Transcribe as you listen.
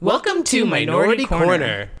Welcome to Minority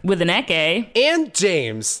Corner with Aneke and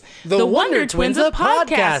James, the Wonder Twins of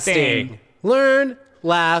podcasting. Learn,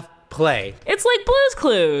 laugh, play. It's like Blue's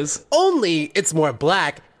Clues. Only it's more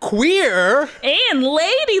black, queer, and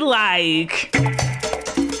ladylike.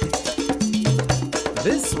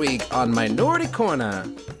 This week on Minority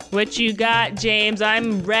Corner. What you got, James?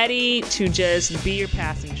 I'm ready to just be your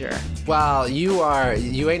passenger. Well, you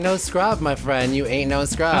ain't no scrub, my friend. You ain't no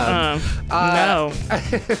scrub. No.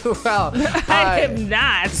 Well, I am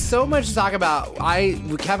not. So much to talk about.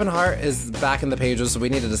 Kevin Hart is back in the pages, so we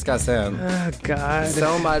need to discuss him. Oh, God.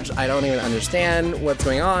 So much. I don't even understand what's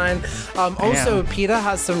going on. Also, PETA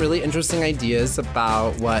has some really interesting ideas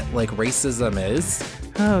about what, like, racism is.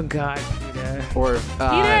 Oh, God, PETA.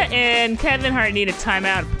 PETA and Kevin Hart need a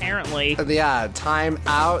timeout, apparently. Yeah, time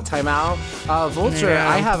out. Vulture,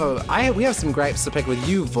 Yeah. we have some gripes to pick with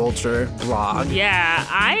you, Vulture blog. Yeah,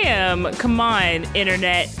 I am. Come on,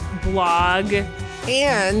 internet blog.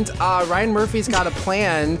 And Ryan Murphy's got a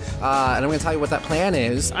plan, and I'm going to tell you what that plan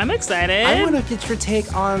is. I'm excited. I want to get your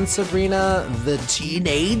take on Sabrina the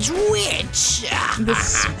Teenage Witch. The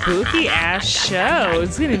spooky ass show.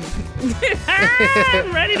 It's gonna.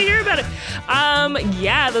 I'm ready to hear about it.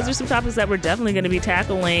 Yeah, those are some topics that we're definitely going to be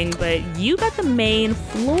tackling. But you got the main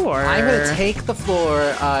floor. I'm going to take the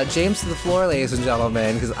floor, James to the floor, ladies and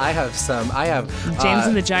gentlemen, because I have James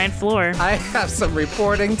and the giant floor. I have some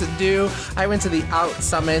reporting to do. I went to the Out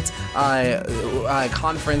Summit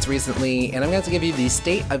conference recently, and I'm going to give you the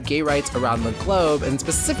state of gay rights around the globe, and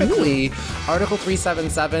specifically Article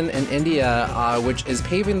 377 in India, which is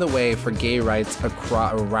paving the way for gay rights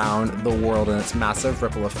around the world and its massive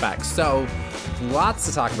ripple effects. So, lots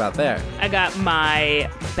to talk about there. I got my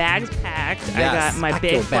bags packed. Yes, I got my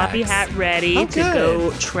big floppy hat ready to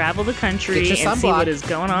go travel the country and see what is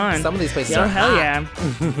going on. Some of these places are hell hot. Yeah.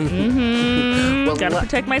 Mm-hmm. Well, gotta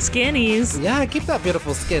protect my skinnies. Yeah, keep that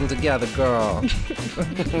beautiful skin together, girl.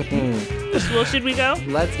 Well, should we go?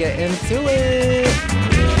 Let's get into it.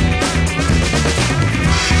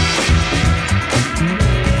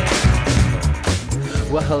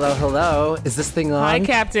 Well, hello. Is this thing on? Hi,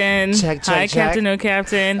 Captain. Check. Hi, Captain, no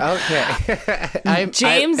Captain. Okay.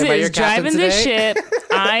 James is driving the ship.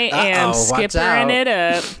 I am skippering it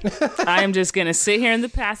up. I'm just going to sit here in the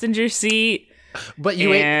passenger seat. But you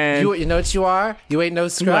know what you are? You ain't no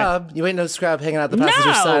scrub. What? You ain't no scrub hanging out the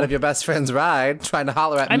passenger side of your best friend's ride, trying to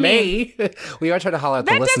holler at me. We are trying to holler at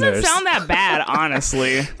the listeners. That doesn't sound that bad,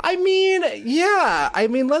 honestly. I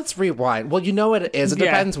mean, let's rewind. Well, you know what it is. It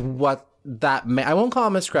depends what that I won't call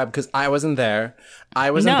him a scrub because I wasn't there.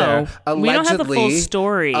 There. Allegedly, we don't have the full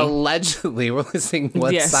story. Allegedly, we're listening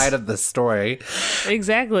one side of the story.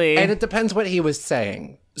 Exactly. And it depends what he was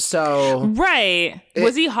saying. So right.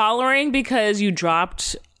 Was he hollering because you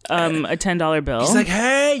dropped a $10 bill? He's like,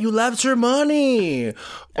 hey, you left your money.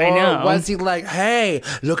 Or I know. Was he like, hey,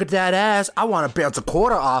 look at that ass. I want to bounce a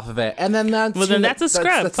quarter off of it. And then that's a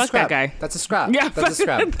scrub. Fuck that guy. That's a scrub. Yeah, that's a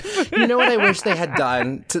scrub. You know what I wish they had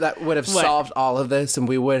done that would have solved all of this, and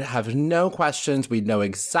we would have no questions. We'd know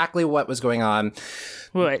exactly what was going on.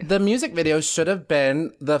 What? The music video should have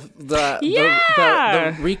been the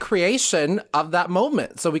recreation of that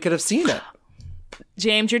moment, so we could have seen it.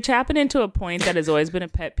 James, you're tapping into a point that has always been a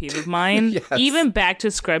pet peeve of mine. Yes. Even back to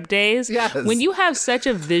Scrub days. Yes. When you have such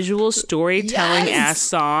a visual storytelling ass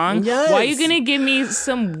song, why are you gonna give me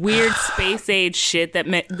some weird space age shit that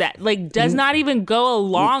does not even go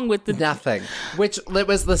along with the nothing? Which it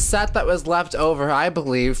was the set that was left over, I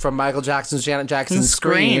believe, from Michael Jackson's Janet Jackson's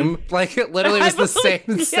Scream. Like it literally was the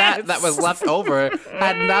same set that was left over.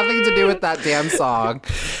 Had nothing to do with that damn song.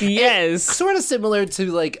 Yes. It's sort of similar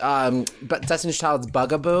to but Destiny's Child's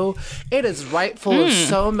Bugaboo. It is right full of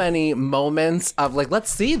so many moments of like, let's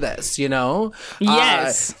see this, you know?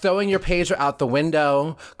 Yes. Throwing your pager out the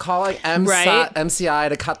window, calling MCI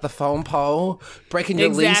to cut the phone pole, breaking your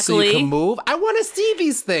lease so you can move. I want to see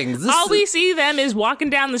these things. All we see them is walking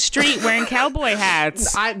down the street wearing cowboy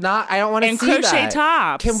hats. I don't want to see and crochet that.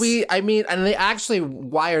 tops. Can we? I mean, and they actually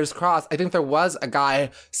wires crossed. I think there was a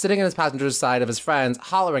guy sitting in his passenger side of his friends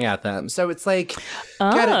hollering at them. So it's like,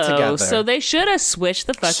 get it together. So they should have switched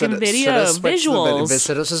the fucking visuals. Should have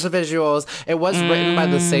switched the visuals. It was written by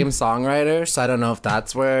the same songwriter, so I don't know if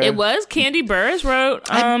that's where it was. Candy Burrs wrote.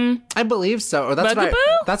 I believe so. Or that's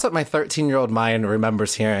Bugaboo? my 13-year-old mind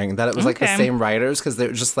remembers hearing, that it was like the same writers, because they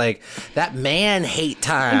were just like that man hate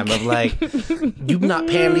time of like you not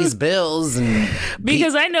paying these bills and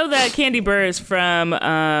because I know that Candy Burrs from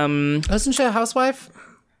wasn't she a housewife?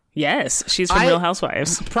 Yes, she's from Real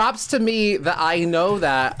Housewives. Props to me that I know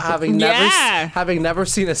that, having never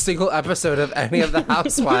seen a single episode of any of the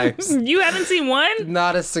Housewives. You haven't seen one?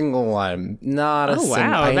 Not a single one. Not a single.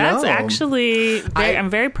 Wow, that's actually. I'm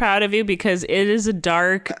very proud of you because it is a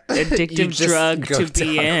dark, addictive drug to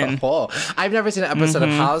be in. I've never seen an episode of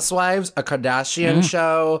Housewives, a Kardashian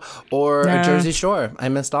show, or a Jersey Shore. I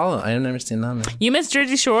missed all of them. I've never seen none. You missed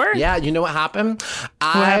Jersey Shore? Yeah, you know what happened?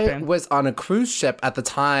 I was on a cruise ship at the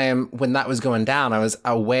time when that was going down. I was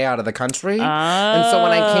way out of the country. And so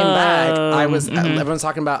when I came back, I was everyone's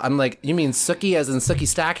talking about, I'm like, you mean Sookie as in Sookie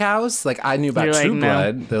Stackhouse? Like, I knew about True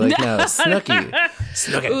Blood. They're like, no,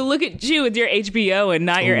 Snooki. Ooh, look at you with your HBO and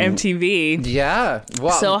not your MTV. Yeah.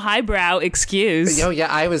 Well, so highbrow excuse. Oh,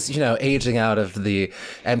 yeah, I was, aging out of the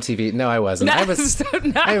MTV. No, I wasn't. I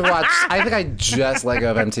think I just let go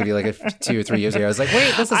of MTV like 2 or 3 years ago. I was like,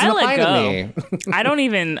 wait, this doesn't apply to me. I don't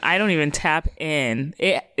even tap in.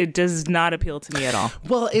 It does not appeal to me at all.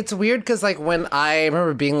 Well, it's weird because like when I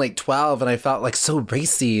remember being like 12 and I felt like so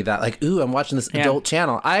racy that like, ooh, I'm watching this adult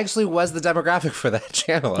channel. I actually was the demographic for that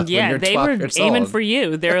channel. Yeah, they were aiming for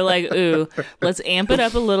you. They were like, ooh, let's amp it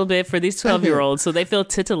up a little bit for these 12-year-olds so they feel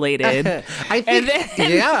titillated. I think,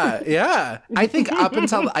 yeah. I think up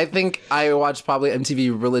until, I think I watched probably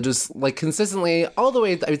MTV religious, like consistently all the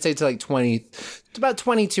way, I would say to like 20, about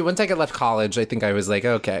 22. Once I got left college, I think I was like,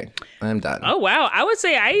 okay, I'm done. Oh, wow. I would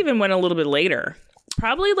say I even went a little bit later.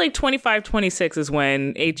 Probably like 25, 26 is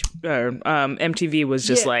when MTV was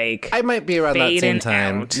just like I might be around that same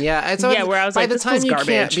time. Out. Yeah. So where I was by like, the this time you garbage.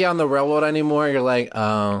 Can't be on the railroad anymore, you're like,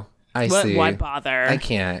 oh, I see. Why bother? I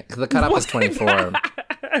can't. The cutoff was 24.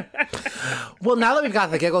 Well, now that we've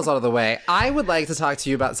got the giggles out of the way, I would like to talk to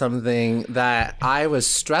you about something that I was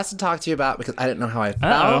stressed to talk to you about because I didn't know how I felt.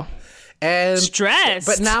 Uh-oh. And stressed.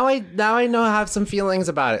 But now I know I have some feelings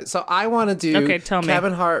about it. So I want to do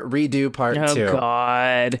Kevin Hart redo part 2. Oh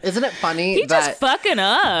God. Isn't it funny He's just fucking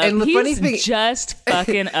up. And the funny thing, just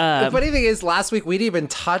fucking up. The funny thing is last week we didn't even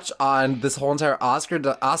touch on this whole entire Oscar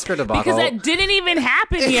debacle. Because that didn't even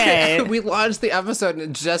happen yet. We launched the episode and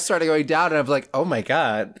it just started going down and I'm like, oh my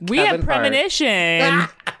God. We have premonition.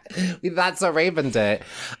 That's what Raven did.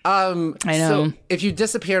 I know. So if you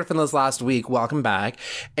disappeared from this last week, welcome back.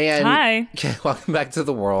 And hi. Welcome back to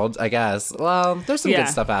the world, I guess. Well, there's some good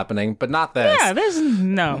stuff happening, but not this. Yeah, This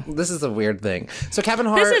is a weird thing. So Kevin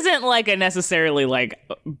Hart. This isn't like a necessarily like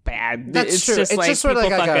bad. That's true. Just it's like just sort of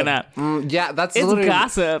people like fucking up. Yeah, that's it's literally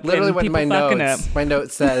gossip. Literally what my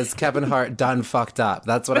note says Kevin Hart done fucked up.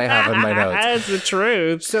 That's what I have in my notes. That's the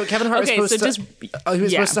truth. So Kevin Hart was supposed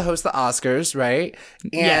to host the Oscars, right?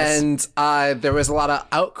 And there was a lot of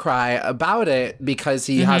outcry about it because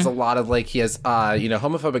he has a lot of like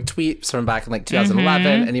homophobic tweets from back in like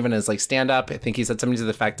 2011 and even his like stand up. I think he said something to the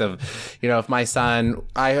effect of, if my son,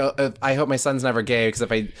 I hope my son's never gay because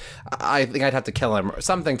if I think I'd have to kill him or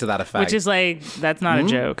something to that effect. Which is like, that's not a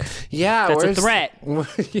joke. Yeah, that's a threat.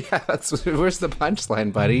 Yeah, where's the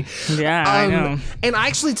punchline, buddy? Yeah, I know. And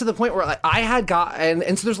actually to the point where like, I had gotten,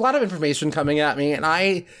 and so there's a lot of information coming at me, and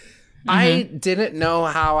I didn't know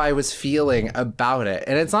how I was feeling about it.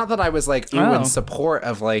 And it's not that I was like, in support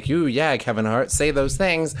of like, ooh, yeah, Kevin Hart, say those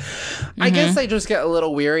things. I guess I just get a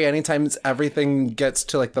little weary anytime everything gets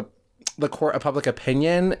to like the court of public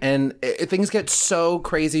opinion, and things get so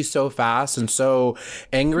crazy so fast and so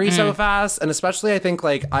angry so fast. And especially I think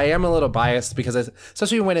like I am a little biased because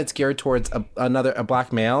especially when it's geared towards a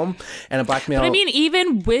black male and a black male. But I mean,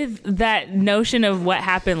 even with that notion of what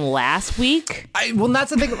happened last week.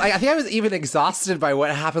 That's the thing. I think I was even exhausted by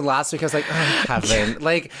what happened last week. I was like, oh, Kevin.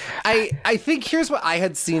 Like, I think here's what I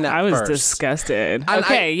had seen at first. I was disgusted. And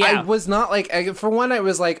okay, I was not like, for one, I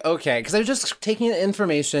was like, okay, because I was just taking the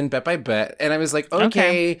information bit by bit. And I was like,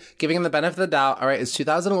 okay, giving him the benefit of the doubt. All right, it's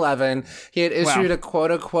 2011. He had issued a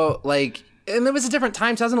quote unquote like, and there was a different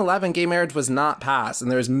time. 2011, gay marriage was not passed.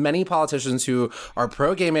 And there's many politicians who are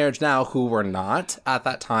pro gay marriage now who were not at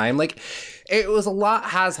that time. Like, it was a lot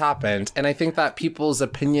has happened. And I think that people's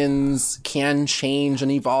opinions can change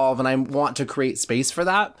and evolve. And I want to create space for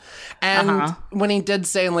that. And when he did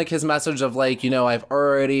say in like his message of like, I've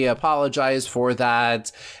already apologized for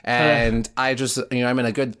that. And I just, I'm in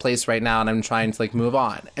a good place right now and I'm trying to like move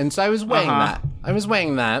on. And so I was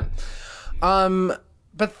weighing that.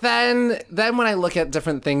 But then when I look at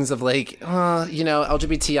different things of like,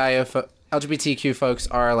 LGBTQ folks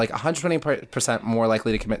are like 120% more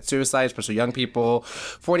likely to commit suicide, especially young people.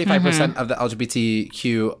 45% of the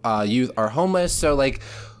LGBTQ youth are homeless. So like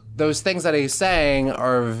those things that he's saying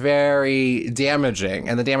are very damaging,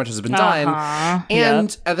 and the damage has been done.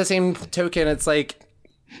 And at the same token, it's like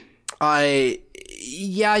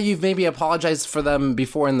yeah, you've maybe apologized for them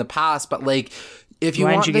before in the past, but like, if you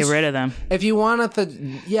Why want didn't you this, get rid of them? if you want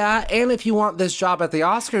and if you want this job at the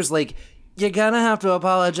Oscars, like, you're gonna have to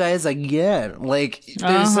apologize again. Like,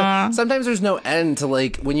 sometimes there's no end to,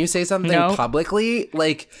 like, when you say something publicly,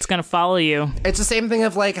 like, it's gonna follow you. It's the same thing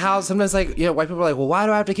of, like, how sometimes, like, you know, white people are like, well, why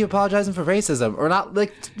do I have to keep apologizing for racism? Or not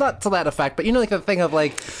to that effect, but, you know, like, the thing of,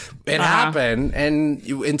 like, it happened, and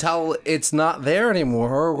until it's not there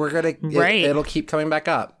anymore, we're gonna, it'll keep coming back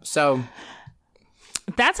up. So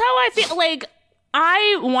that's how I feel. Like,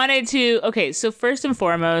 I wanted to, okay, so first and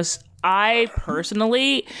foremost, I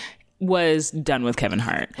personally was done with Kevin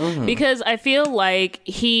Hart because I feel like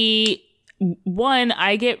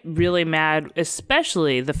I get really mad,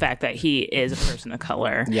 especially the fact that he is a person of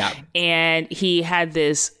color. Yeah. And he had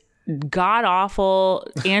this god awful,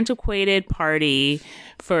 antiquated party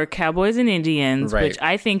for Cowboys and Indians, which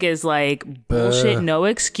I think is like bullshit. No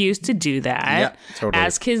excuse to do that. Yeah, totally.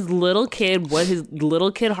 Ask his little kid what his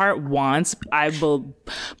little kid heart wants.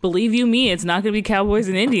 Believe you me, it's not going to be Cowboys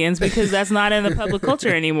and Indians because that's not in the public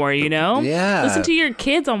culture anymore, you know? Yeah. Listen to your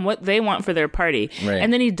kids on what they want for their party. Right.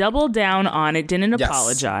 And then he doubled down on it, didn't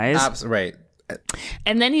apologize. Right.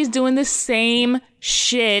 And then he's doing the same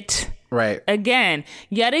shit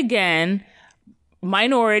yet again,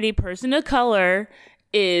 minority person of color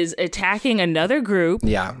is attacking another group.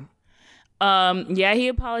 Yeah. He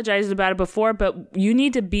apologized about it before, but you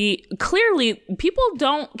need to be clearly, people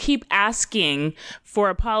don't keep asking for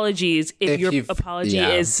apologies if your apology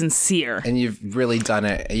is sincere. And you've really done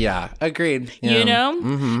it. Yeah. Agreed. You know?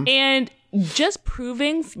 Mm-hmm. And just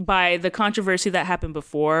proving by the controversy that happened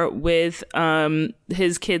before with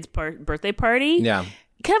his kid's birthday party. Yeah.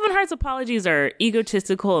 Kevin Hart's apologies are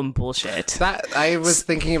egotistical and bullshit. That I was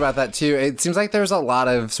thinking about that too. It seems like there's a lot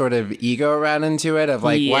of sort of ego around into it of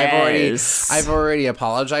like, well, I've already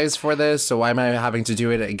apologized for this, so why am I having to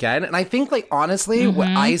do it again? And I think, like, honestly, what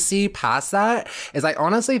I see past that is I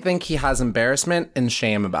honestly think he has embarrassment and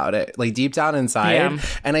shame about it, like deep down inside. Yeah.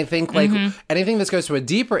 And I think like anything this goes to a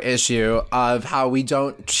deeper issue of how we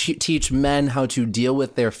don't teach men how to deal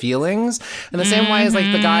with their feelings in the same way as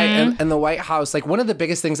like the guy in the White House. Like, one of the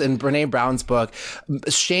biggest things in Brene Brown's book,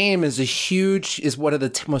 shame is one of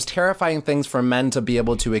the most terrifying things for men to be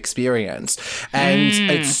able to experience.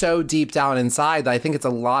 And it's so deep down inside that I think it's a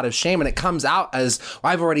lot of shame. And it comes out as,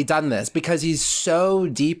 well, I've already done this, because he's so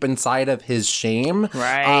deep inside of his shame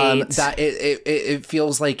that it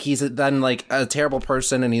feels like he's then like a terrible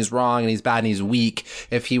person and he's wrong and he's bad and he's weak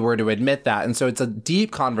if he were to admit that. And so it's a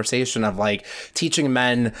deep conversation of like teaching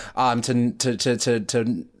men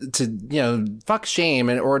to you know, fuck shame,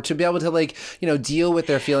 or to be able to, like, you know, deal with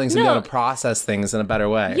their feelings and be able to process things in a better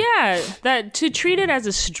way. Yeah, that to treat it as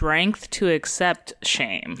a strength to accept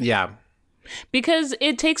shame. Yeah. Because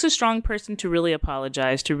it takes a strong person to really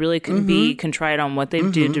apologize, to really be contrite on what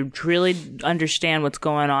they've done, to really understand what's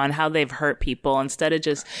going on, how they've hurt people, instead of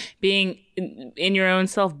just being in your own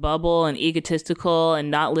self bubble and egotistical and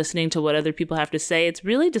not listening to what other people have to say. It's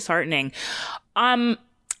really disheartening.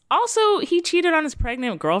 Also, he cheated on his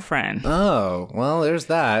pregnant girlfriend. Oh, well, there's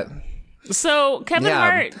that. So, Kevin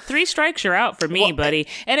Hart, 3 strikes, you're out for me, buddy.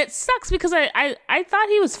 And it sucks because I thought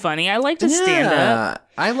he was funny. I liked his stand-up.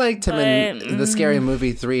 I liked him in the Scary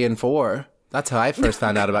Movie 3 and 4. That's how I first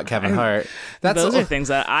found out about Kevin Hart. Those are things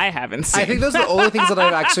that I haven't seen. I think those are the only things that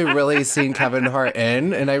I've actually really seen Kevin Hart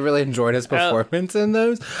in, and I really enjoyed his performance in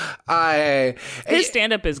those. His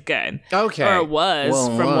stand-up is good. Okay. Or it was,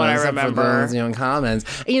 from what I remember. For those, you know, comments.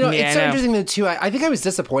 You know, it's so interesting, though, too. I think I was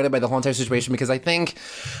disappointed by the whole entire situation because I think,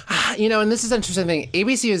 you know, and this is an interesting thing,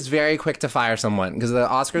 ABC is very quick to fire someone because the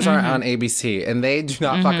Oscars are on ABC, and they do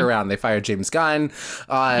not fuck around. They fired James Gunn.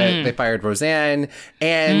 They fired Roseanne.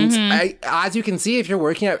 And as you can see, if you're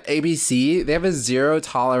working at ABC, they have a zero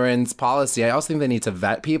tolerance policy. I also think they need to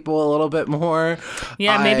vet people a little bit more.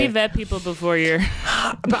 Yeah, maybe vet people before you're...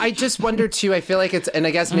 But I just wonder, too, I feel like it's... And I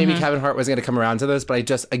guess maybe Kevin Hart was going to come around to this, but I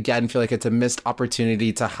just, again, feel like it's a missed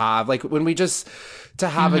opportunity to have... Like, when we just... To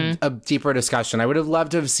have a deeper discussion. I would have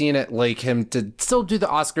loved to have seen it, like, him to still do the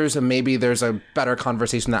Oscars, and maybe there's a better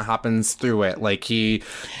conversation that happens through it. Like, he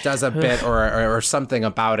does a bit or something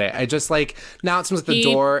about it. I just, like, now it seems like the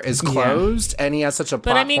door is closed, and he has such a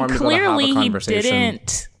platform to be able to have a conversation.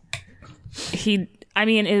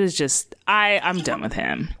 It was just, I'm done with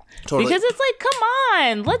him. Totally. Because it's like, come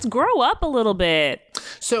on, let's grow up a little bit.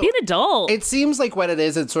 So Be an adult. It seems like what it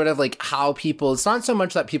is, it's sort of like how people, it's not so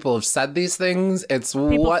much that people have said these things, it's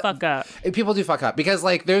People fuck up. People do fuck up because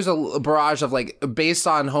like there's a barrage of like, based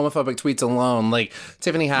on homophobic tweets alone, like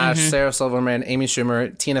Tiffany Hash, Sarah Silverman, Amy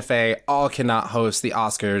Schumer, Tina Fey, all cannot host the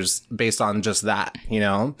Oscars based on just that, you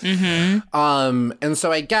know? And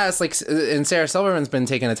so I guess like, and Sarah Silverman's been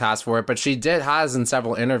taken a task for it, but she has in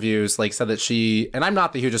several interviews like said that and I'm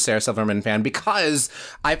not the hugest Sarah Silverman fan because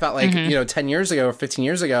I felt like, 10 years ago or 15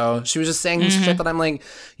 years ago, she was just saying this shit that I'm like,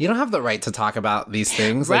 you don't have the right to talk about these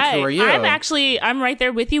things. Like, Right. who are you? I'm right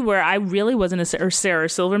there with you where I really wasn't a Sarah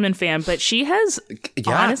Silverman fan, but she has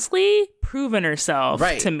honestly proven herself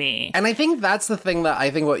to me. And I think that's the thing that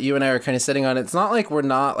I think what you and I are kind of sitting on. It's not like we're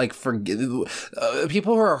not like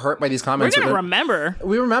people who are hurt by these comments. We're gonna remember.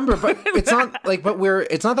 We remember, but it's not like,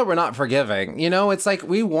 it's not that we're not forgiving. You know, it's like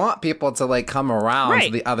we want people to like come around to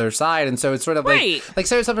the other side, and so it's sort of like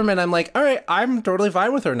Sarah Silverman. I'm like, all right, I'm totally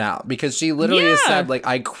fine with her now because she literally has said like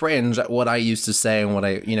I cringe at what I used to say and what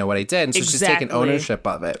I did, and so she's taken ownership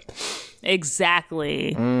of it.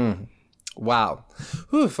 Exactly. Wow.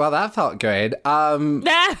 Oof, well, that felt good. So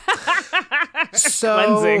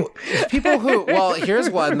Cleansing. people who, well, here's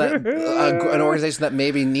one that an organization that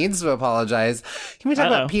maybe needs to apologize. Can we talk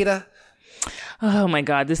about PETA? Oh my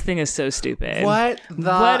God, this thing is so stupid. What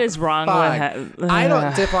is wrong with I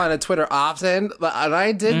don't dip on a Twitter often, but and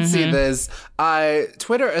I did see this.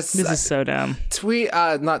 Twitter is This is so dumb.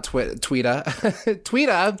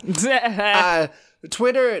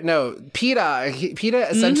 PETA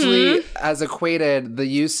essentially has equated the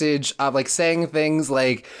usage of like saying things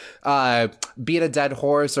like beat a dead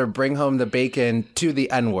horse or bring home the bacon to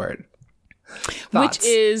the N-word. Which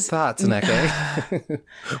is thoughts, Neke.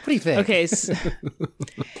 What do you think? Okay.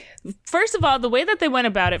 First of all, the way that they went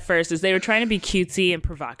about it first is they were trying to be cutesy and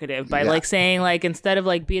provocative by like saying like instead of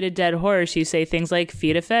like beat a dead horse, you say things like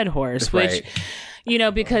feed a fed horse, which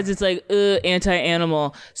because it's like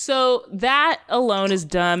anti-animal. So that alone is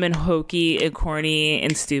dumb and hokey and corny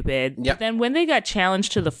and stupid. Yep. But then when they got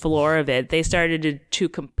challenged to the floor of it, they started to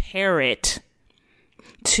compare it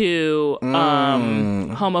to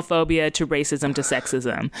homophobia, to racism, to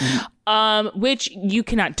sexism, which you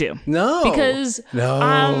cannot do. No. Because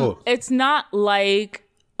it's not like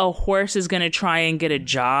a horse is going to try and get a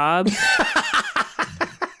job.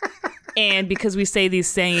 And because we say these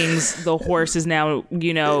sayings, the horse is now,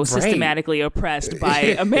 systematically oppressed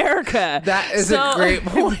by America. That is a great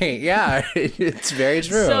point. Yeah, it's very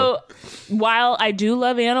true. So while I do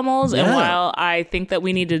love animals and while I think that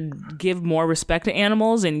we need to give more respect to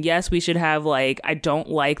animals, and yes, we should have I don't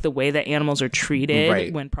like the way that animals are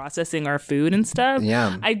treated when processing our food and stuff.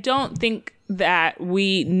 Yeah. I don't think that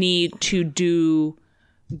we need to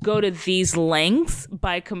go to these lengths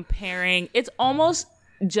by comparing. It's almost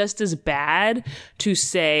just as bad to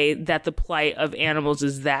say that the plight of animals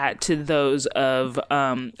is that to those of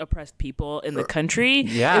oppressed people in the country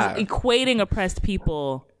is equating oppressed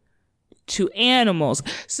people to animals.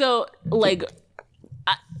 So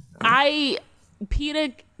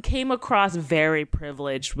PETA came across very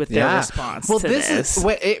privileged with their response to this. Is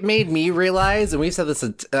what it made me realize, and we've said this,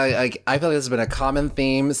 I feel like this has been a common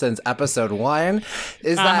theme since episode 1,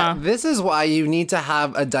 is that this is why you need to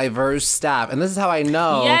have a diverse staff. And this is how I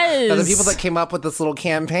know that the people that came up with this little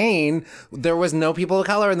campaign, there was no people of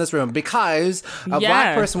color in this room, because a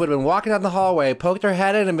black person would have been walking down the hallway, poked her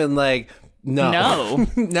head in and been like, no. No.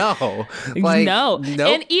 No. No. Nope.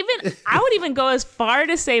 And even, I would even go as far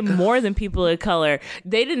to say more than people of color.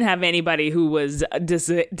 They didn't have anybody who was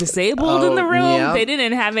disabled in the room. Yeah. They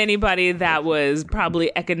didn't have anybody that was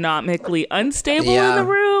probably economically unstable in the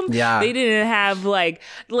room. Yeah. They didn't have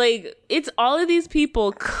it's all of these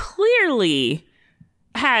people clearly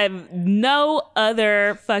have no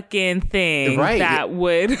other fucking thing that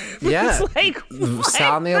would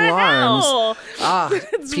sound the alarms.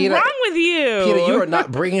 What's PETA, wrong with you? PETA, you are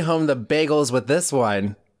not bringing home the bagels with this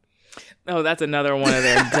one. Oh, that's another one of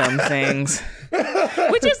their dumb things.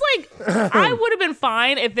 Which is I would have been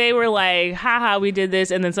fine if they were like, haha, we did this,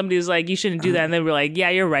 and then somebody was like, you shouldn't do that, and they were like, yeah,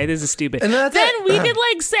 you're right, this is stupid. And then we could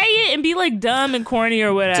say it and be dumb and corny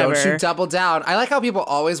or whatever. Don't you double down. I like how people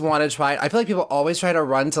always want to try. I feel like people always try to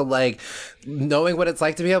run to knowing what it's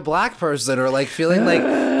like to be a black person, or feeling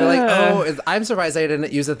they're like, oh, I'm surprised I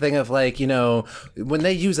didn't use a thing of when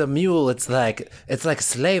they use a mule, it's like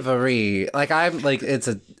slavery.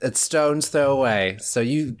 It's stone's throw away. So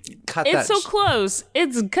you cut that. It's so close.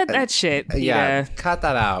 It's cut that shit. Cut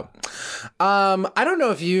that out. I don't know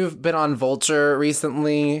if you've been on Vulture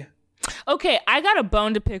recently. Okay, I got a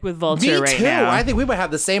bone to pick with Vulture Me right too. now. I think we might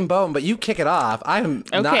have the same bone, but you kick it off. I'm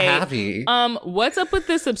not happy. What's up with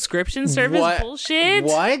the subscription service bullshit?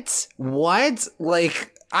 What?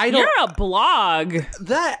 Like, I don't. You're a blog.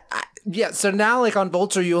 Yeah, so now, like, on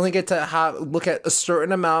Vulture, you only get to look at a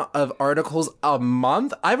certain amount of articles a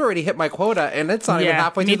month. I've already hit my quota, and it's not even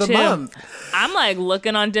halfway through the month. I'm, like,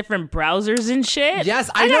 looking on different browsers and shit. Yes,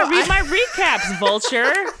 I gotta read my recaps,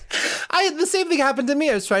 Vulture. The same thing happened to me.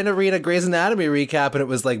 I was trying to read a Grey's Anatomy recap, and it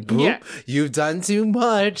was like, boop, you've done too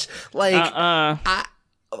much. Like,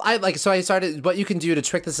 so I started, what you can do to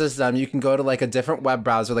trick the system, you can go to like a different web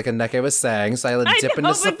browser, like Aneke was saying. So I had to dip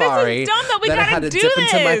into Safari. Then I had to dip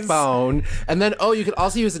into my phone. And then, you could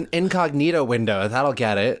also use an incognito window. That'll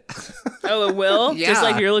get it. Oh, it will? Yeah. Just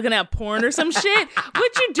like you're looking at porn or some shit?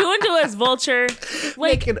 What you doing to us, Vulture?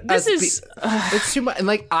 Like, it's too much. And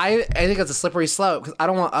like, I think it's a slippery slope because I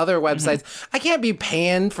don't want other websites. I can't be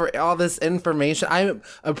paying for all this information. I'm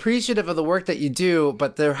appreciative of the work that you do,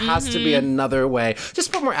 but there has to be another way.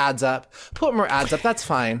 Just put more ads up. That's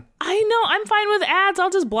fine. I know. I'm fine with ads.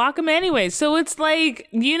 I'll just block them anyway. So it's like,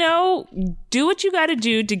 do what you got to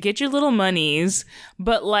do to get your little monies.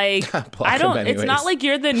 But like, it's not like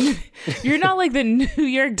you're not like the New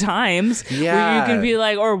York Times where you can be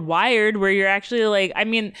like, or Wired where you're actually like, I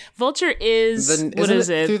mean, Vulture is, through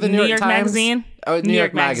the New York Magazine? Oh, New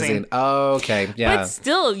York Magazine. Oh, okay. Yeah. But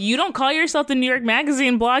still, you don't call yourself the New York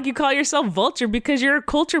Magazine blog. You call yourself Vulture because you're a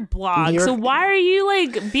culture blog. So why are you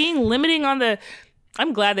like being limiting on the...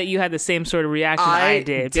 I'm glad that you had the same sort of reaction I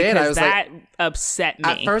did. Because I was that upset me.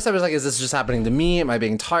 At first I was like, is this just happening to me? Am I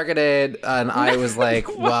being targeted? And I was like,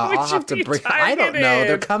 well, I'll have to bring... I don't know.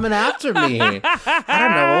 They're coming after me.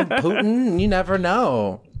 I don't know. Putin, you never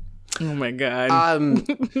know. Oh my God.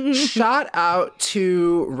 Shout out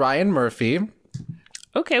to Ryan Murphy.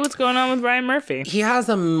 Okay, what's going on with Ryan Murphy? He has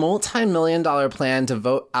a multi-million-dollar plan to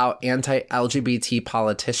vote out anti-LGBT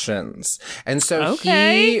politicians. And so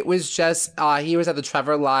he was just, he was at the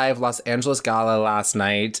Trevor Live Los Angeles Gala last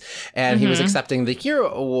night, and he was accepting the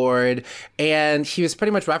Hero Award, and he was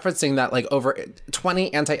pretty much referencing that like over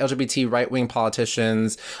 20 anti-LGBT right-wing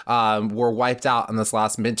politicians were wiped out in this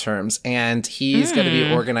last midterms, and he's going to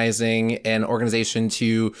be organizing an organization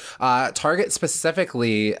to target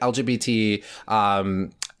specifically LGBT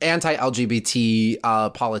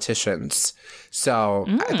anti-LGBT politicians. So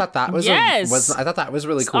I thought that was I thought that was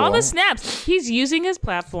really cool. All the snaps. He's using his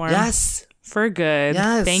platform. Yes. For good.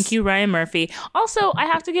 Yes. Thank you, Ryan Murphy. Also, I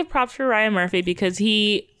have to give props for Ryan Murphy because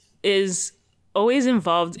he is always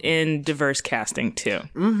involved in diverse casting too.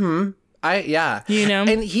 Mm-hmm.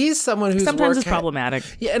 And he's someone who's sometimes it's problematic.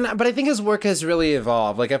 But I think his work has really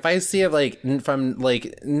evolved. Like if I see it like from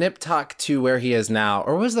like Nip Tuck to where he is now,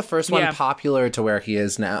 or was the first one Popular to where he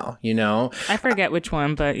is now? I forget which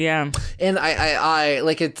one, but yeah. And I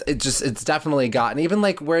like it's definitely gotten even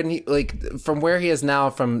like where he like from where he is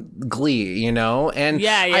now from Glee, and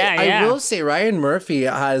I will say Ryan Murphy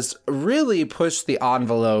has really pushed the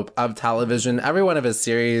envelope of television. Every one of his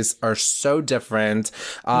series are so different.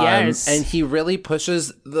 Yes. And he really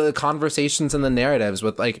pushes the conversations and the narratives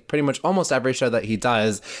with like pretty much almost every show that he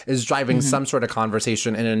does is driving some sort of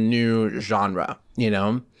conversation in a new genre,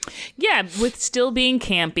 Yeah, with still being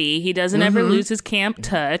campy. He doesn't ever lose his camp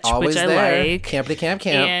touch, always which I there. like. Campity camp.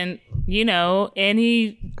 And, and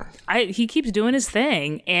he keeps doing his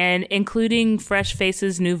thing and including fresh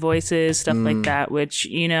faces, new voices, stuff like that, which,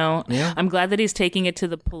 I'm glad that he's taking it to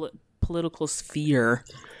the political sphere,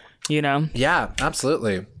 Yeah,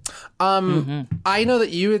 absolutely. I know that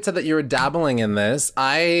you had said that you were dabbling in this. What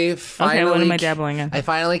am I dabbling in? I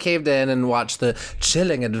finally caved in and watched the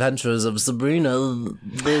chilling adventures of Sabrina.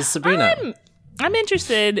 I'm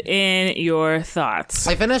interested in your thoughts.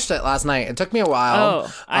 I finished it last night. It took me a while.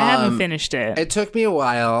 Oh, I haven't finished it. It took me a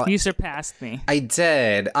while. You surpassed me. I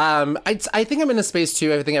did. I think I'm in a space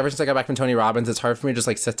too. I think ever since I got back from Tony Robbins, it's hard for me to just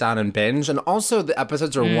like sit down and binge. And also the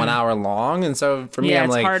episodes are 1 hour long. And so for me, I'm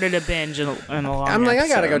it's like... harder to binge in a long I'm like,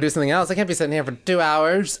 episode. I gotta go do something else. I can't be sitting here for 2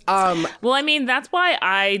 hours. Well, I mean, that's why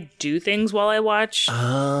I do things while I watch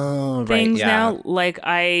things now. Like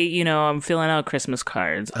I'm filling out Christmas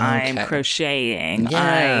cards. Okay. I'm crocheting.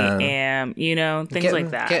 Yeah. I am, things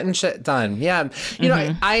like that. Getting shit done. Yeah.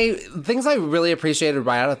 Things I really appreciated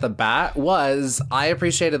right out at the bat was I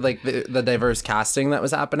appreciated like the diverse casting that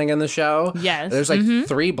was happening in the show. Yes. There's like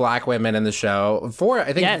 3 black women in the show. 4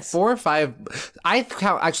 or 5. I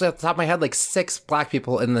count actually off the top of my head like 6 black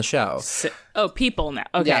people in the show. People now.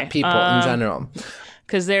 Okay. Yeah, people in general.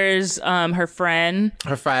 Because there's her friend.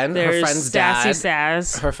 Her friend's Sassy dad.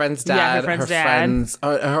 Sass. Her friend's dad. Yeah, her friend's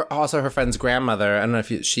dad. Also her friend's grandmother. I don't know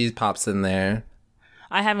if she pops in there.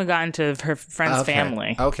 I haven't gotten to her friend's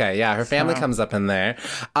family. Okay, yeah, her family comes up in there.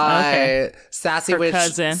 Sassy Her witch,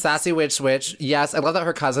 cousin. sassy witch. Yes, I love that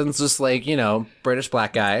her cousin's just like, you know, British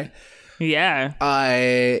black guy. Yeah.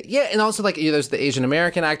 Yeah, and also like there's the Asian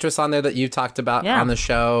American actress on there that you talked about on the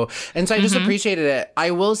show, and so I just appreciated it.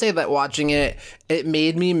 I will say that watching it, it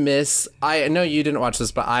made me miss. I know you didn't watch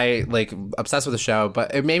this, but I like obsessed with the show.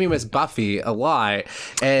 But it made me miss Buffy a lot,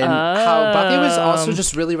 and how Buffy was also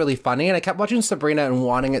just really, really funny. And I kept watching Sabrina and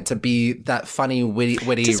wanting it to be that funny,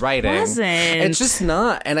 witty Just writing. wasn't. It's just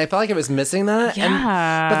not, and I felt like it was missing that.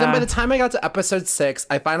 Yeah. But then by the time I got to episode 6,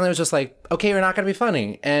 I finally was just like, okay, you're not gonna be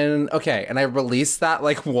funny, and okay, and I released that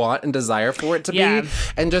like want and desire for it to be,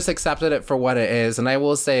 and just accepted it for what it is. And I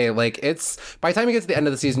will say, like, it's by the time you get to the end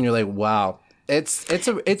of the season, you're like, wow. It's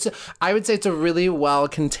I would say it's a really well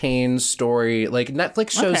contained story. Like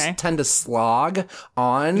Netflix shows tend to slog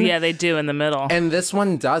on. Yeah, they do in the middle. And this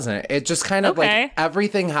one doesn't. It just kind of like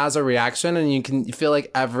everything has a reaction, and you feel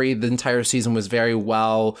like the entire season was very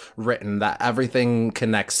well written, that everything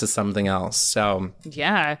connects to something else. So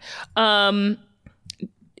yeah.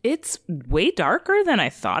 It's way darker than I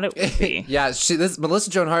thought it would be. Yeah, this Melissa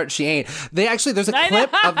Joan Hart, she ain't. There's a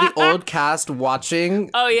clip of the old cast watching.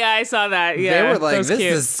 Oh yeah, I saw that. Yeah, they were like, "This cute.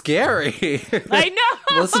 is scary." I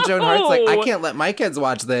know. Melissa Joan Hart's like, "I can't let my kids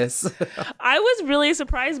watch this." I was really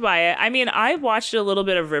surprised by it. I mean, I watched a little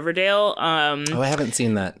bit of Riverdale. I haven't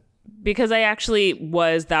seen that. Because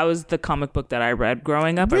that was the comic book that I read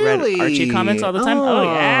growing up. Really? I read Archie comics all the time. Oh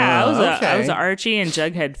yeah, I was okay. an Archie and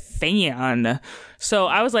Jughead fan. So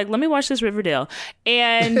I was like, let me watch this Riverdale.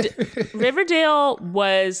 And Riverdale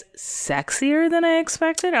was sexier than I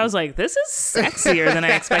expected. I was like, this is sexier than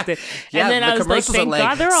I expected. Yeah, and then I was like, thank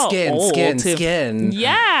God they're all old too. Skin.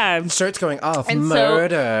 Yeah. Shirts going off. And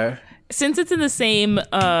murder. Since it's in the same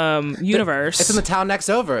universe. It's in the town next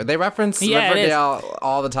over. They reference Riverdale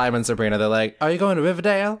all the time in Sabrina. They're like, are you going to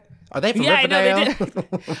Riverdale? Are they from Riverdale? I know they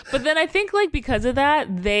did. But then I think like because of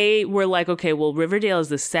that, they were like, okay, well, Riverdale is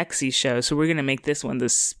the sexy show, so we're going to make this one the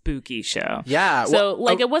spooky show. Yeah. So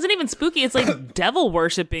it wasn't even spooky. It's like devil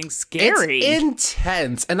worshiping scary. It's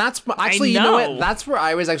intense. And that's actually, you know what? That's where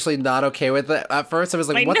I was actually not okay with it. At first, I was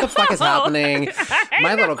like, what the fuck is happening?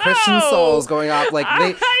 My little Christian soul's going off.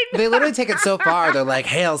 Like they literally take it so far. They're like,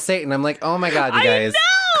 hail Satan. I'm like, oh my God, you guys.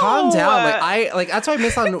 Calm down. Like that's what I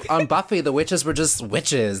miss on Buffy. The witches were just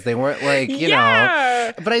witches. They weren't like, you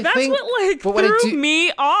know. But I think what threw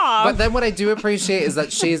me off. But then what I do appreciate is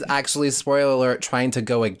that she's actually, spoiler alert, trying to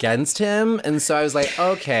go against him. And so I was like,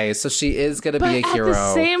 okay, so she is gonna be a hero. At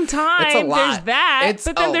the same time, it's a lot. There's that. It's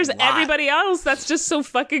but then there's lot. Everybody else that's just so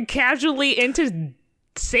fucking casually into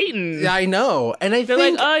Satan. Yeah, I know. And They're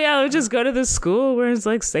like, oh yeah, let's just go to this school where it's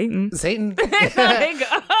like Satan. Like,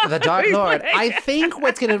 the Dark Lord. I think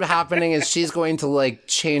what's going to be happening is she's going to like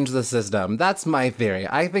change the system. That's my theory.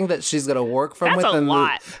 I think that she's going to work from within. That's a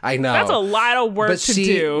lot. I know. That's a lot of work to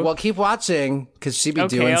do. Well, keep watching because she be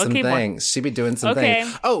doing some things. She be doing some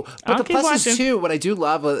things. Oh, but the plus is too, what I do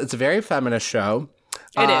love, it's a very feminist show.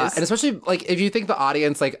 It is. And especially, like, if you think the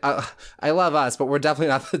audience, like, I love us, but we're definitely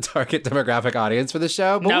not the target demographic audience for the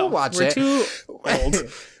show, but we'll watch it. We're too old.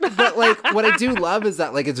 But, like, what I do love is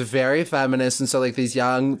that, like, it's very feminist, and so, like, these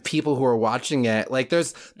young people who are watching it, like,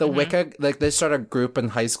 there's the Wicca, like, they start a group in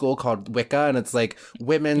high school called Wicca, and it's, like,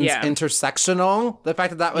 women's intersectional. The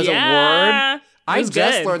fact that was a word. I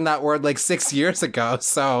just learned that word, like, 6 years ago,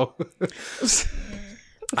 so...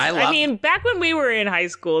 I mean, back when we were in high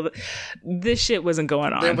school, this shit wasn't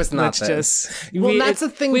going on. There was not this. That's the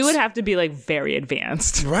thing. We would have to be like very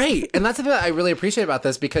advanced, right? And that's the thing that I really appreciate about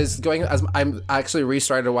this because I'm actually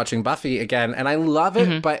restarted watching Buffy again, and I love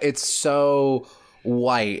it, but it's so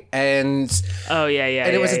white and and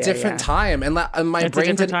it was a different time, and my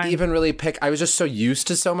brain didn't even really pick. I was just so used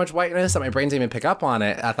to so much whiteness that my brain didn't even pick up on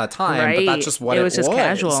it at that time. But that's just what it was. Just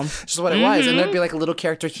casual, just what it was. And there'd be like a little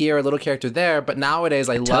character here, a little character there. But nowadays,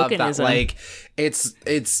 I love that like it's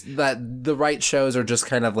that the right shows are just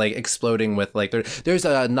kind of like exploding with like there's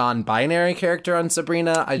a non-binary character on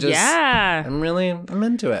Sabrina. I'm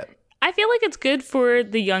into it. I feel like it's good for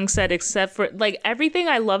the young set, except for like everything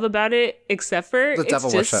I love about it, except for the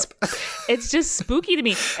devil worship. It's just spooky to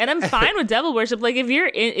me, and I'm fine with devil worship. Like if you're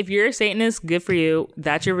a Satanist, good for you.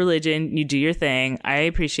 That's your religion. You do your thing. I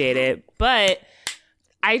appreciate it, but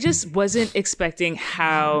I just wasn't expecting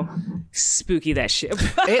how spooky that shit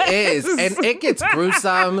was. It is, and it gets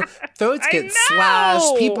gruesome. Throats get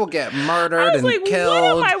slashed. People get murdered and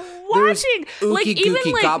killed. watching. Ookie Like even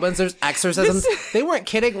gookie like goblins, there's exorcisms. They weren't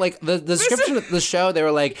kidding. Like the description of the show, they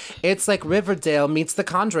were like, it's like Riverdale meets The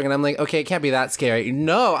Conjuring, and I'm like, okay, it can't be that scary.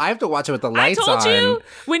 No, I have to watch it with the lights on. I told you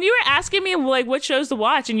when you were asking me like what shows to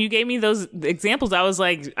watch, and you gave me those examples. I was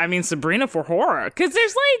like, I mean, Sabrina for horror, because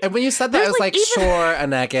there's like. And when you said that, I was like, sure,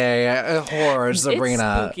 Aneke, horror,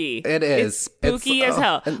 Sabrina. It's spooky. It is. It's spooky as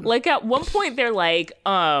hell. Like at one point, they're like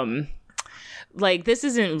this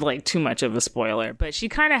isn't like too much of a spoiler, but she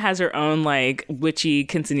kind of has her own like witchy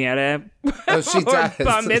quinceañera she or does.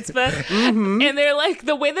 bar mitzvah, and they're like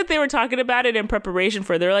the way that they were talking about it in preparation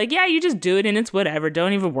for. They're like, yeah, you just do it and it's whatever.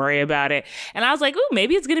 Don't even worry about it. And I was like, ooh,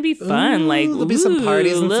 maybe it's gonna be fun. Like there'll be some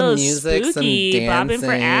parties and some music, spooky, some dancing. bobbing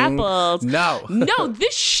for apples. No,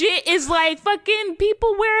 this shit is like fucking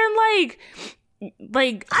people wearing like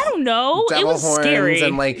I don't know. Devil it was horns scary.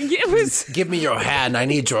 and like, it was. give me your hand. I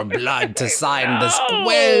need your blood to sign this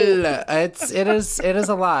will. It is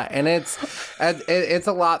a lot, and it's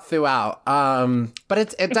a lot throughout.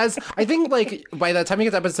 But it does. I think like by the time you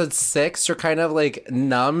get to episode 6, you're kind of like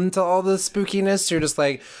numb to all the spookiness. You're just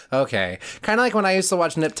like, okay, kind of like when I used to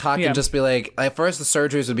watch Nip Tuck and just be like, at first the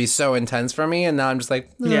surgeries would be so intense for me, and now I'm just like,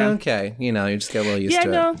 okay, you just get a little used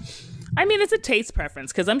to it. I mean, it's a taste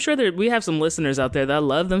preference because I'm sure that we have some listeners out there that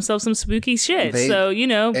love themselves some spooky shit. So,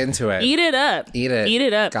 into it. Eat it up. Eat it. Eat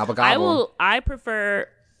it up. Gobble, gobble. I prefer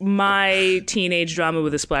my teenage drama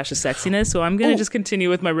with a splash of sexiness, so I'm going to just continue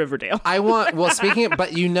with my Riverdale. Speaking of,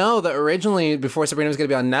 but that originally, before Sabrina was going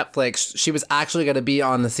to be on Netflix, she was actually going to be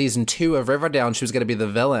on the season 2 of Riverdale, and she was going to be the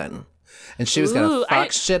villain. And she was going to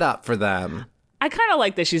fuck shit up for them. I kind of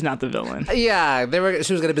like that she's not the villain. Yeah,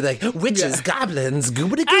 she was going to be like, witches, goblins,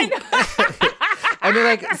 goobity goop. And they're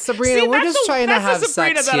like, Sabrina, we're just trying to have sex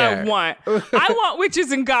here. That's the Sabrina that I want. I want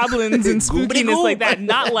witches and goblins and spookiness like that,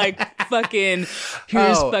 not like fucking,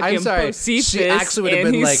 here's fucking Bocephus. She actually would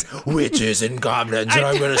have been like, witches and goblins, and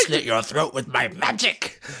I'm going to slit your throat with my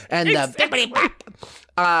magic. And so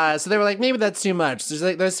they were like, maybe that's too much.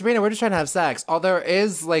 There's Sabrina, we're just trying to have sex. Although there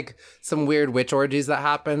is like some weird witch orgies that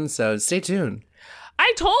happen, so stay tuned.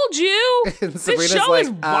 I told you. This show is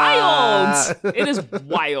wild. It is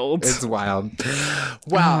wild. It's wild.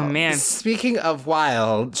 Wow. Oh, man. Speaking of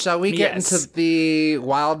wild, shall we get into the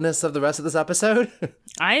wildness of the rest of this episode?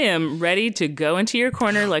 I am ready to go into your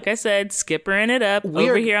corner. Like I said, skippering it up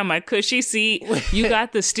over here on my cushy seat. You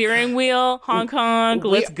got the steering wheel. Honk, honk.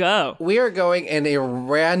 Let's go. We are going in a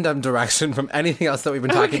random direction from anything else that we've been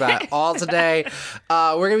talking about all today.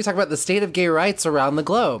 We're going to be talking about the state of gay rights around the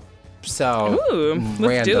globe. So,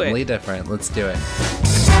 randomly different. Let's do it.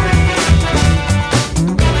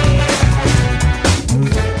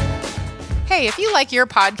 Hey, if you like your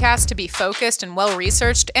podcast to be focused and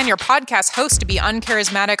well-researched, and your podcast host to be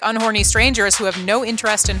uncharismatic, unhorny strangers who have no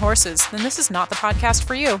interest in horses, then this is not the podcast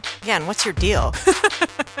for you. Yeah, and what's your deal?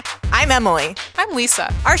 I'm Emily. I'm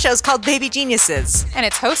Lisa. Our show's called Baby Geniuses. And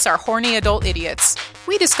its hosts are horny adult idiots.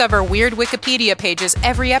 We discover weird Wikipedia pages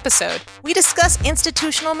every episode. We discuss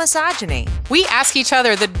institutional misogyny. We ask each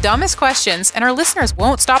other the dumbest questions, and our listeners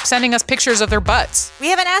won't stop sending us pictures of their butts. We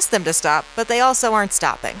haven't asked them to stop, but they also aren't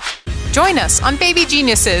stopping. Join us on Baby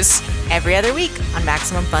Geniuses every other week on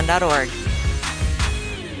MaximumFun.org.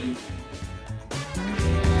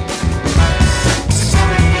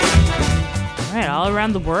 All right, all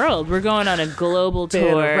around the world. We're going on a global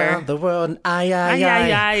tour. Around the world,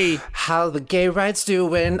 aye. How the gay rights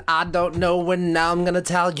doing? I don't know, and now I'm gonna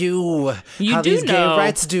tell you. How these gay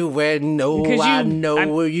rights doing? No, I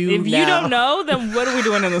know you If you don't know, then what are we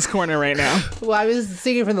doing in this corner right now? Well, I was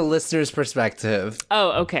thinking from the listener's perspective.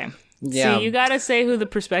 Oh, okay. Yeah. See, you gotta say who the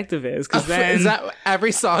perspective is, because then is that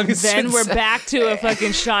every song? Then we're back to a fucking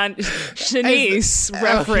Shanice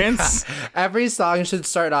reference. Yeah. Every song should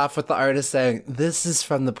start off with the artist saying, "This is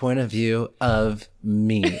from the point of view of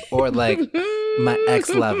me," or like my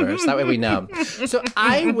ex-lovers. That way we know. So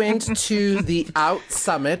I went to the Out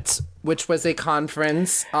Summit, which was a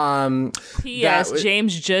conference. P.S.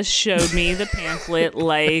 James just showed me the pamphlet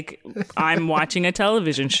like I'm watching a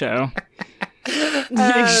television show.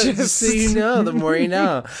 So you know, the more you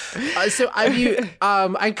know.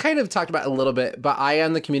 I kind of talked about it a little bit, but I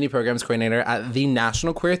am the community programs coordinator at the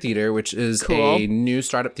National Queer Theater, which is a new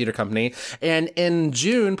startup theater company. And in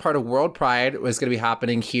June, part of World Pride was going to be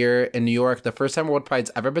happening here in New York. The first time World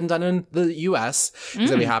Pride's ever been done in the U.S. is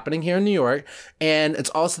going to be happening here in New York. And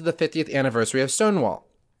it's also the 50th anniversary of Stonewall.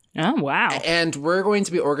 Oh, wow. And we're going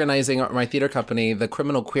to be organizing my theater company, the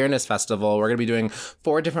Criminal Queerness Festival. We're going to be doing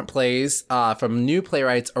 4 different plays from new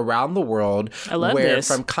playwrights around the world. I love this.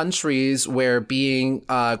 From countries where being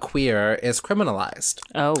queer is criminalized.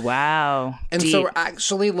 Oh, wow. And Deep. so we're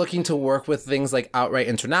actually looking to work with things like Outright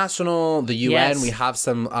International, the UN. Yes. We have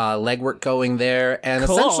some legwork going there. And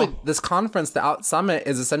Cool. essentially, this conference, the Out Summit,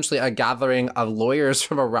 is essentially a gathering of lawyers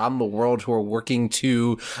from around the world who are working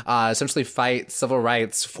to essentially fight civil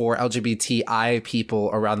rights for LGBTI people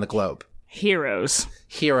around the globe. Heroes.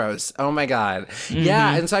 Oh my God.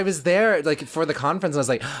 Yeah. And so I was there like for the conference and I was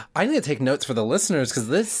like, I need to take notes for the listeners because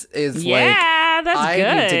this is Yeah, that's I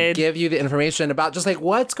need to good. give you the information about just like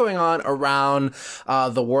what's going on around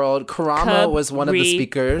the world. Karamo was one of the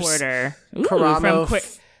speakers. Reporter. Ooh, Karamo from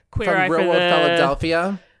Queer Eye from Real for World the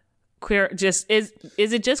Philadelphia. Queer. Just is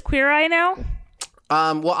it just Queer Eye now?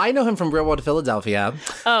 Well, I know him from Real World Philadelphia.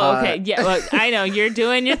 Oh, okay. Yeah, well, I know you're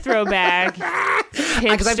doing your throwback.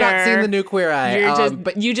 Because I've not seen the new Queer Eye.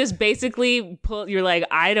 You just basically pull. You're like,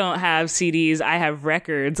 I don't have CDs. I have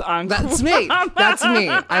records on. That's me. That's me.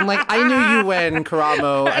 I'm like, I knew you when,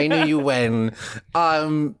 Karamo. I knew you when.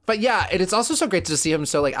 But yeah, it's also so great to see him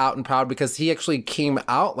so like out and proud because he actually came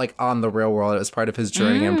out like on the real world as part of his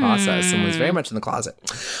journey and process and was very much in the closet.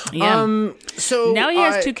 Yeah. So now he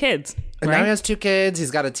has 2 kids. And right? now he has 2 kids.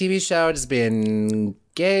 He's got a TV show just being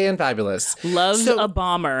gay and fabulous. Loves a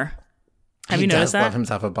bomber. Have you noticed He does that? love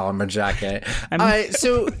himself a bomber jacket.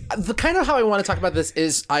 So the kind of how I want to talk about this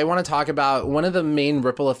is I want to talk about one of the main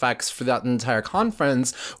ripple effects for that entire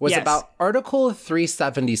conference was Yes. about Article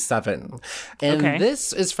 377. And Okay.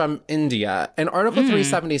 this is from India. And Article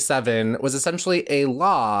 377 was essentially a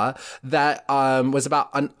law that was about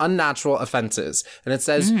unnatural offenses. And it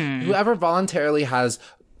says whoever voluntarily has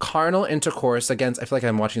carnal intercourse against, I feel like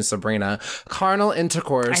I'm watching Sabrina, carnal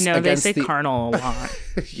intercourse I know they against say carnal a lot,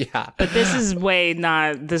 yeah. but this is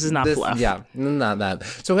not fluff. Yeah, not that.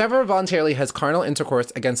 So whoever voluntarily has carnal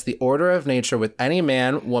intercourse against the order of nature with any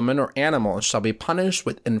man, woman, or animal shall be punished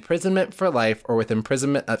with imprisonment for life or with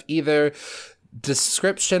imprisonment of either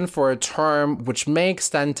description for a term which may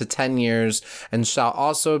extend to 10 years and shall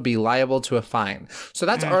also be liable to a fine. So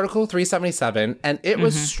that's Article 377, and it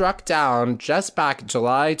was struck down just back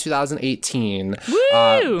July 2018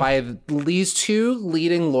 by these 2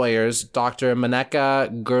 leading lawyers, Dr.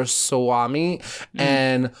 Maneka Goswami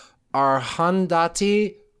and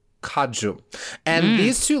Arundhati Kaju. And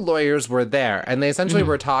these 2 lawyers were there, and they essentially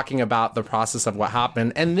were talking about the process of what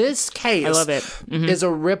happened. And this case I love it. is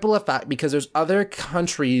a ripple effect because there's other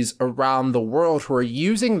countries around the world who are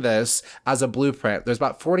using this as a blueprint. There's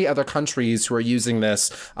about 40 other countries who are using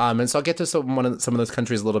this. And so I'll get to some of those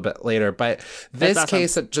countries a little bit later. But this awesome.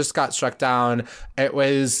 case that just got struck down,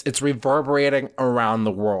 it's reverberating around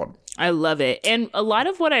the world. I love it. And a lot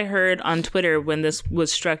of what I heard on Twitter when this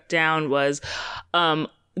was struck down was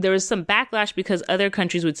there was some backlash because other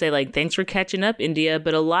countries would say like, thanks for catching up, India.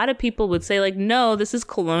 But a lot of people would say like, no, this is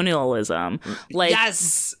colonialism. Like,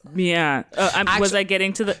 Yes. Yeah. Was I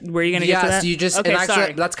getting to were you going to get to that? Yes, you just, okay, and actually,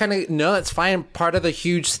 sorry. that's kind of, no, it's fine. Part of the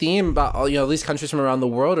huge theme about, all these countries from around the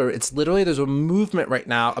world it's literally, there's a movement right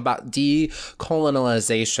now about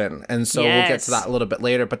decolonialization. And so we'll get to that a little bit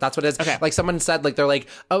later, but that's what it is. Okay. Like someone said, like, they're like,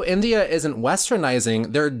 oh, India isn't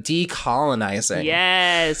westernizing, they're decolonizing.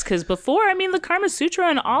 Yes, because before, I mean, the Kama Sutra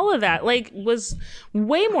and all of that, like, was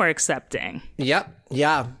way more accepting. Yep.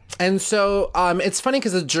 Yeah. And so it's funny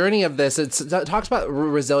because the journey of this, it talks about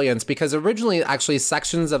resilience because originally actually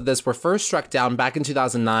sections of this were first struck down back in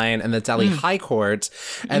 2009 in the Delhi High Court.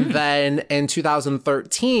 And then in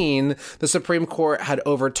 2013, the Supreme Court had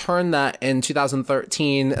overturned that in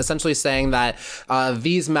 2013, essentially saying that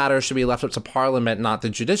these matters should be left up to Parliament, not the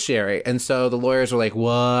judiciary. And so the lawyers were like,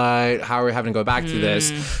 what? How are we having to go back to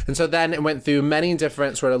this? And so then it went through many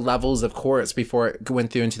different sort of levels of courts before it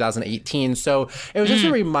went through in 2018. So it was just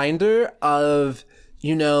a reminder of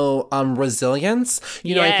resilience.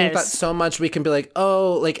 I think that so much we can be like,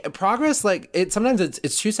 oh, like progress, like sometimes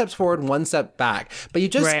it's 2 steps forward, 1 step back, but you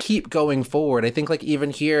just keep going forward. I think like even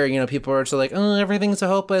here, people are just like, oh, everything's so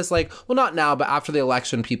hopeless. Like, well, not now, but after the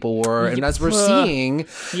election, people were, and as we're seeing,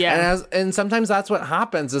 and sometimes that's what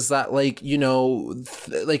happens is that like, you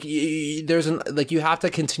have to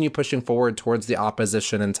continue pushing forward towards the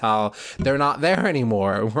opposition until they're not there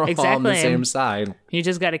anymore. We're all on the same side. You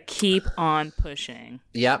just got to keep on pushing.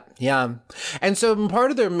 Yep. Yeah. And so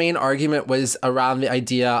part of their main argument was around the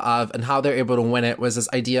idea of, and how they're able to win it, was this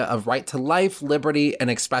idea of right to life, liberty, and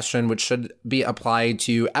expression, which should be applied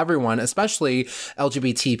to everyone, especially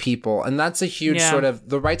LGBT people. And that's a huge sort of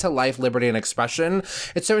the right to life, liberty, and expression.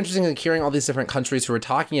 It's so interesting, like, hearing all these different countries who are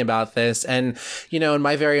talking about this. And, you know, in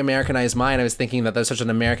my very Americanized mind, I was thinking that there's such an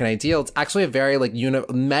American ideal. It's actually a very, like,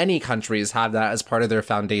 many countries have that as part of their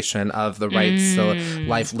foundation of the rights to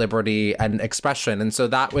life, liberty, and expression. And so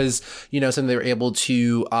that was, you know, something they were able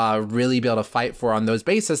to really be able to fight for on those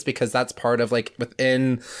basis, because that's part of, like,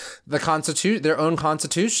 within the their own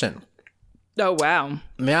constitution. Oh, wow.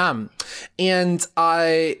 Yeah. And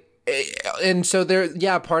so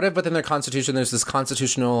part of within their constitution, there's this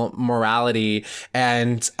constitutional morality,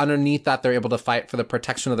 and underneath that, they're able to fight for the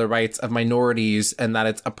protection of the rights of minorities, and that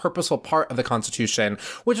it's a purposeful part of the constitution,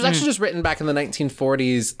 which was actually just written back in the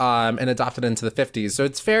 1940s and adopted into the 50s. So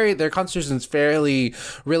their constitution is fairly,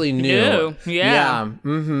 really new. Yeah.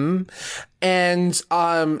 Mm-hmm. And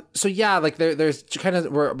like there's kind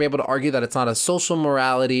of, we're able to argue that it's not a social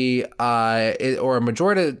morality or a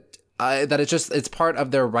majority. That it's part of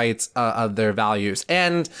their rights, of their values.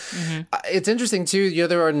 And it's interesting, too, you know,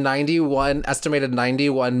 there are estimated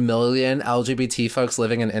 91 million LGBT folks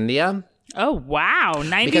living in India. Oh, wow.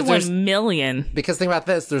 91 million. Because think about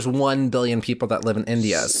this, there's 1 billion people that live in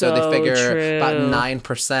India. So they figure about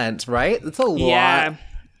 9%, right? It's a lot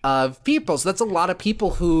of people. So that's a lot of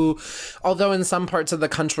people who, although in some parts of the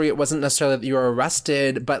country it wasn't necessarily that you were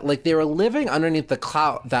arrested, but like they were living underneath the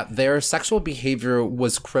clout that their sexual behavior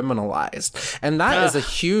was criminalized. And that is a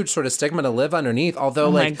huge sort of stigma to live underneath. Although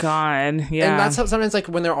my God. Yeah. And that's how sometimes, like,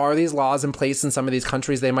 when there are these laws in place in some of these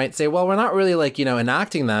countries, they might say, well, we're not really, like, you know,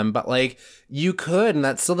 enacting them, but like you could, and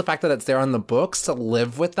that's still the fact that it's there on the books to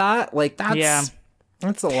live with that. Like that's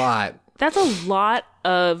a lot. That's a lot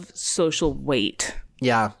of social weight.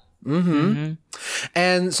 Yeah. Mm-hmm.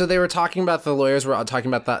 And so they were talking about, the lawyers were talking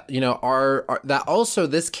about that, you know, that also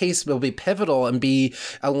this case will be pivotal and be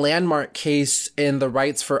a landmark case in the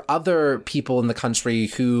rights for other people in the country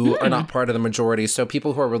who are not part of the majority. So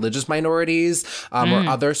people who are religious minorities or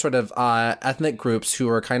other sort of ethnic groups who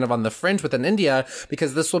are kind of on the fringe within India,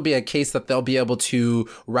 because this will be a case that they'll be able to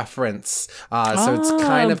reference. So it's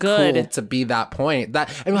kind of cool to be that point.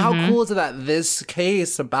 How cool is it that this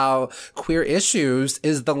case about queer issues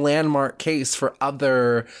is the landmark case for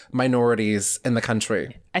other minorities in the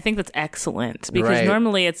country? I think that's excellent, because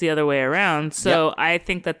normally it's the other way around. So I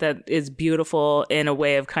think that is beautiful in a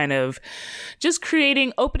way of kind of just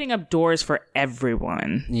opening up doors for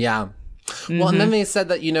everyone. Yeah. Well, and then they said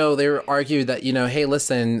that, you know, they argued that, you know, hey,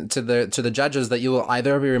 listen to the judges, that you will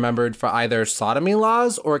either be remembered for either sodomy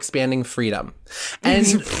laws or expanding freedom. And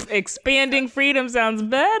expanding freedom sounds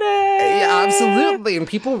better. Yeah, absolutely. And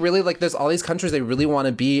people really, like, there's all these countries, they really want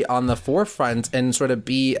to be on the forefront and sort of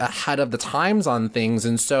be ahead of the times on things.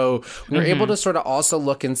 And so we're able to sort of also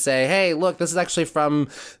look and say, hey, look, this is actually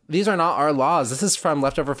these are not our laws. This is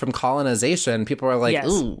leftover from colonization. People are like,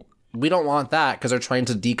 ooh, we don't want that, because they're trying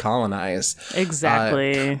to decolonize.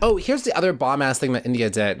 Exactly. Here's the other bomb-ass thing that India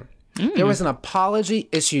did. There was an apology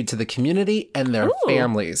issued to the community and their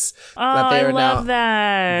families. I love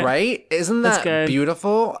that. Right? Isn't that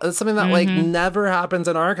beautiful? It's something that like never happens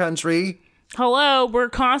in our country. Hello, we're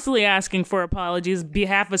constantly asking for apologies on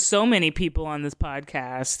behalf of so many people on this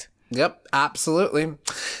podcast. Yep, absolutely.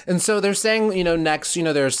 And so they're saying, you know, next, you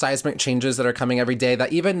know, there's seismic changes that are coming every day,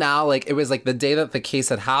 that even now, like, it was like the day that the case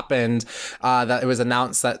had happened, that it was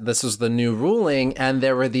announced that this was the new ruling. And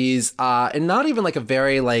there were these, and not even like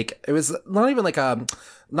it was not even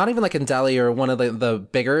like in Delhi or one of the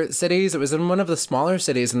bigger cities. It was in one of the smaller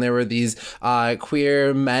cities, and there were these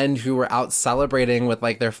queer men who were out celebrating with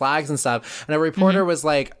like their flags and stuff. And a reporter was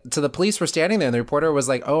like, to the police were standing there, and the reporter was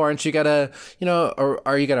like, oh, aren't you gonna, you know, or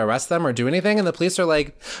are you gonna arrest them or do anything? And the police are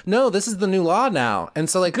like, no, this is the new law now. And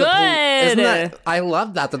so like, I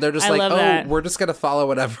love that they're just we're just gonna follow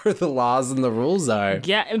whatever the laws and the rules are.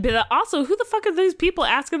 Yeah, but also, who the fuck are these people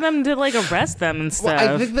asking them to like arrest them and stuff?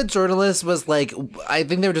 Well, I think the journalist was like,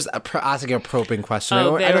 they were just asking a probing question. I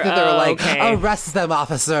don't think they were like, arrest them,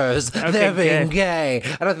 officers. Okay, they're being gay.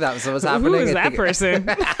 I don't think that was what was happening. Who is that person?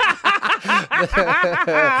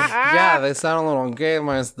 Yeah, they sound a little gay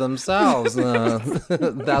amongst themselves.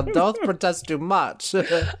 They'll both protest too much.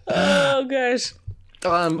 Oh, gosh.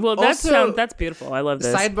 Well, that's beautiful. I love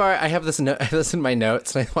this. Sidebar, I have this in my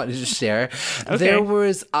notes, and I wanted to share. Okay. There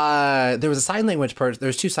was a sign language person.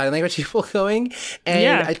 There's two sign language people going,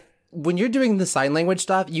 and when you're doing the sign language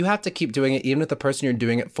stuff, you have to keep doing it even if the person you're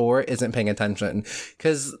doing it for isn't paying attention.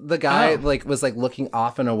 Because the guy was looking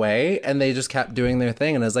off and away, and they just kept doing their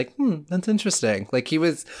thing, and I was like, that's interesting. Like he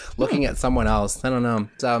was looking at someone else. I don't know.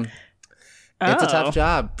 So it's a tough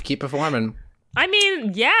job. Keep performing. I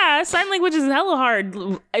mean, yeah, sign language is hella hard.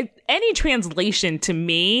 Any translation to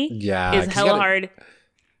me is hella hard.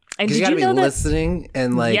 And did you gotta be listening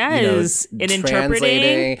and and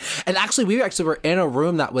translating. And actually, we were in a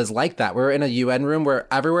room that was like that. We were in a UN room where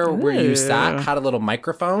everywhere where you sat had a little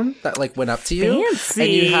microphone that went up to you. Fancy.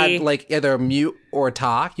 And you had either mute or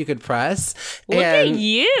talk you could press. Look at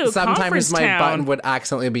you, sometimes my Town. button would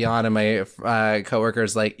accidentally be on, and my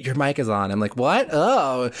coworkers your mic is on. I'm like, what?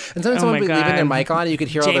 Oh. And sometimes someone would be leaving their mic on, and you could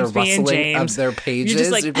hear all their rustling of their pages.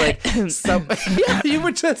 You're just You'd be yeah, you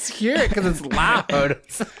would just hear it because it's loud.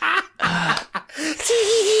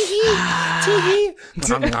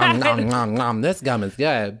 This gum is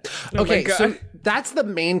good. Okay, so that's the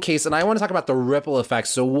main case, and I want to talk about the ripple effects.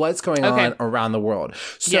 So what's going on around the world?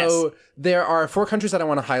 So there are 4 countries that I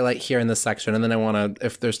want to highlight here in this section, and then I want to,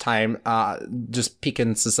 if there's time, just peek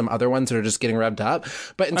into some other ones that are just getting revved up.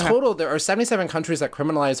 But in total, there are 77 countries that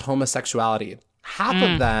criminalize homosexuality. Half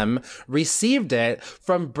of them received it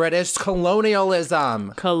from British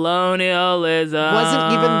colonialism. Colonialism.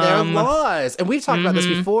 Wasn't even their laws. And we've talked about this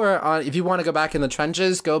before. If you want to go back in the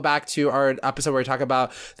trenches, go back to our episode where we talk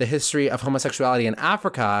about the history of homosexuality in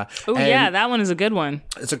Africa. Oh, yeah, that one is a good one.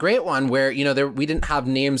 It's a great one where, we didn't have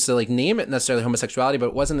names to name it necessarily homosexuality, but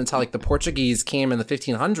it wasn't until the Portuguese came in the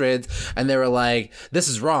 1500s and they were like, this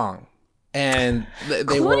is wrong. And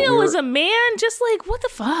colonialism, man, just what the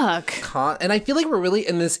fuck? And I feel like we're really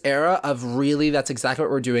in this era of that's exactly what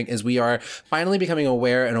we're doing is we are finally becoming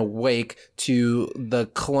aware and awake to the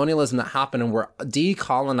colonialism that happened, and we're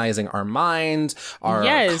decolonizing our minds, our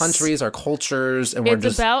countries, our cultures, and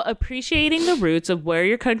it's about appreciating the roots of where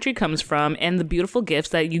your country comes from and the beautiful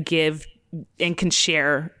gifts that you give and can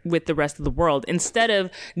share with the rest of the world, instead of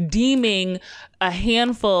deeming a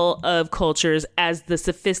handful of cultures as the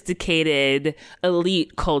sophisticated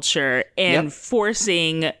elite culture and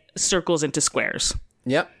forcing circles into squares.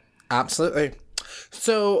 Yep, absolutely.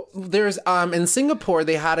 So there's in Singapore,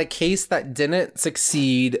 they had a case that didn't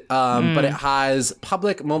succeed, but it has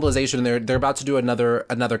public mobilization. They're about to do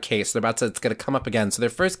another case. It's going to come up again. So their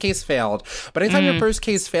first case failed, but anytime your first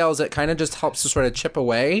case fails, it kind of just helps to sort of chip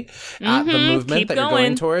away at the movement you're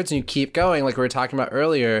going towards, and you keep going, like we were talking about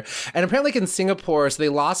earlier. And apparently in Singapore, so they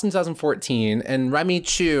lost in 2014, and Remy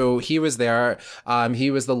Chu, he was there. He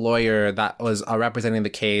was the lawyer that was representing the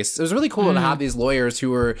case. It was really cool to have these lawyers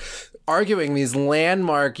who were arguing these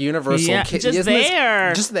landmark universal cases.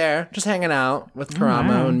 Just hanging out with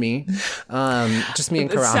Karamo and me. Just me and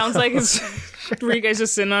Karamo. It sounds like it's were you guys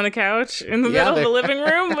just sitting on a couch in the middle of the living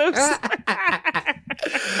room?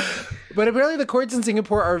 But apparently the courts in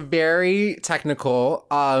Singapore are very technical.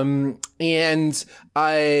 But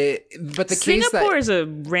the Singapore is a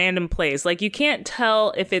random place. You can't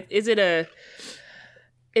tell if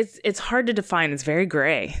it's hard to define. It's very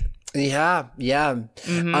gray. Yeah. And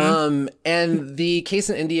the case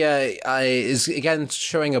in India is again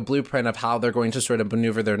showing a blueprint of how they're going to sort of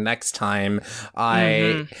maneuver their next time.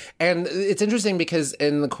 And it's interesting because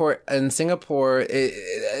in the court in Singapore,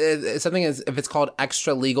 it's something if it's called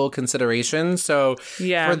extra legal consideration. So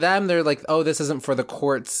for them, they're like, oh, this isn't for the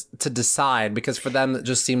courts to decide, because for them it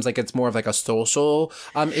just seems like it's more of a social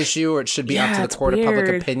issue, or it should be up to the court of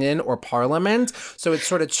public opinion or parliament. So it's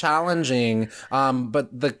sort of challenging.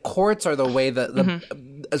 But the courts are the way that,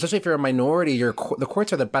 especially if you're a minority, the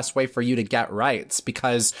courts are the best way for you to get rights,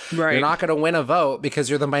 because you're not going to win a vote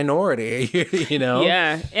because you're the minority,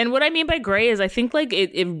 Yeah. And what I mean by gray is I think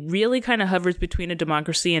it really kind of hovers between a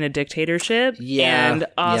democracy and a dictatorship. Yeah. And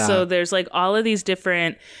also there's all of these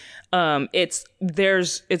different, it's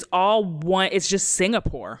all one, it's just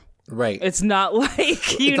Singapore. Right. It's not like,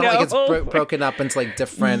 it's not like it's broken up into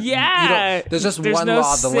different. Yeah. There's just one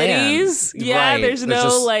law of the cities. land. Yeah. Right. There's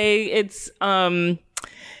no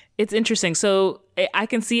it's interesting. So I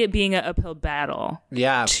can see it being an uphill battle.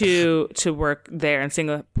 Yeah. To work there in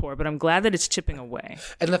Singapore, but I'm glad that it's chipping away.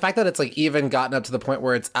 And the fact that it's even gotten up to the point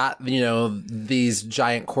where it's at these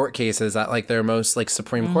giant court cases, at their most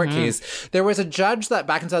Supreme Court case. There was a judge that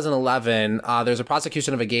back in 2011, there's a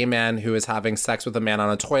prosecution of a gay man who was having sex with a man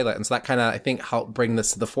on a toilet, and so that kind of I think helped bring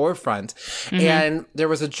this to the forefront. And there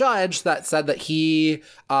was a judge that said that he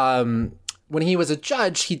when he was a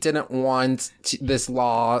judge, he didn't want this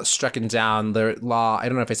law stricken down. The law, I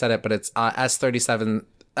don't know if I said it, but it's S37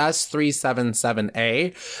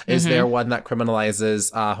 S377A is their one that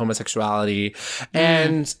criminalizes homosexuality.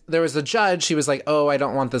 And there was a judge, he was like, oh, I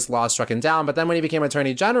don't want this law struck down. But then when he became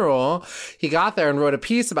attorney general, he got there and wrote a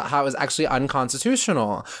piece about how it was actually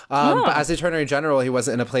unconstitutional. But as attorney general, he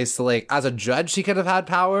wasn't in a place to like, as a judge, he could have had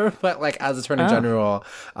power, but like as attorney general,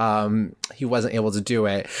 he wasn't able to do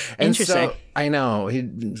it. And Interesting. so I know he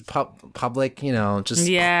public, you know, just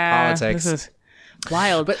This politics. is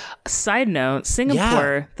wild. But side note,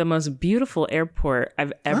 Singapore, the most beautiful airport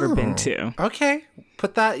I've ever been to. Okay.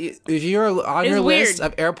 Put that, if you're on your list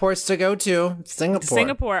of airports to go to,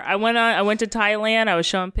 Singapore. I went to Thailand. I was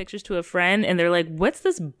showing pictures to a friend, and they're like, "What's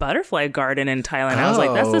this butterfly garden in Thailand?" I was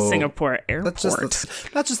like, "That's the Singapore airport."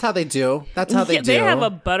 That's just how they do. That's how they do. They have a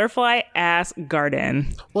butterfly ass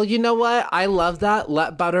garden. Well, you know what? I love that.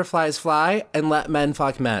 Let butterflies fly and let men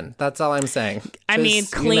fuck men. That's all I'm saying. I mean,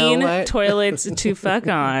 clean toilets to fuck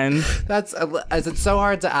on. Is it so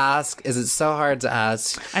hard to ask? Is it so hard to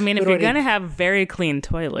ask? I mean, if you're gonna have very clean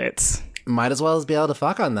toilets, might as well be able to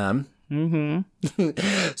fuck on them.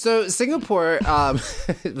 So Singapore,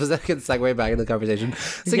 was that a good segue back into the conversation?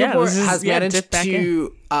 Singapore has managed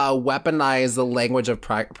to weaponize the language of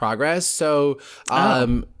progress. So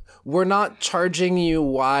we're not charging you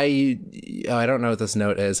why you... I don't know what this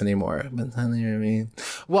note is anymore.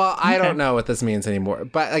 Well, I don't know what this means anymore.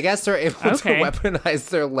 But I guess they're able to weaponize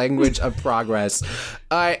their language of progress.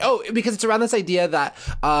 Because it's around this idea that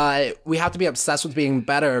we have to be obsessed with being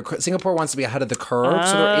better. Singapore wants to be ahead of the curve,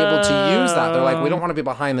 so they're able to use that. They're like, we don't want to be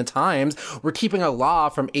behind the times. We're keeping a law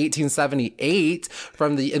from 1878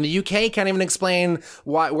 in the UK can't even explain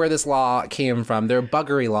where this law came from. Their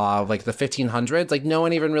buggery law of like the 1500s. Like no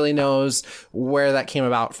one even really knows where that came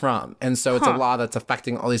about from. And so it's a law that's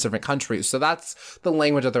affecting all these different countries. So that's the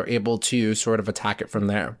language that they're able to sort of attack it from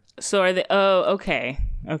there. So are they... Oh, okay.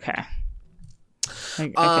 Okay.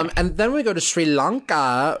 And then we go to Sri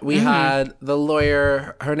Lanka. We had the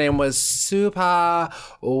lawyer. Her name was Supa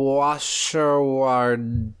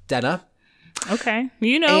Washarwardena. Okay.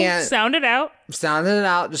 Sound it out. Sounding it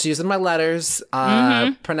out, just using my letters,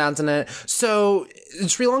 pronouncing it. So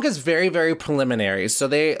Sri Lanka is very, very preliminary. So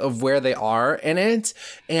of where they are in it,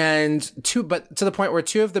 but to the point where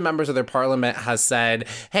two of the members of their parliament has said,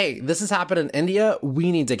 "Hey, this has happened in India.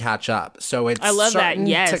 We need to catch up." So it's starting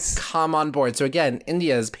to come on board. So again,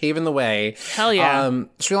 India is paving the way. Hell yeah.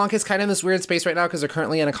 Sri Lanka is kind of in this weird space right now because they're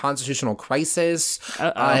currently in a constitutional crisis.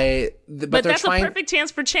 But that's a perfect chance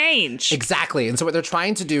for change. Exactly. And so what they're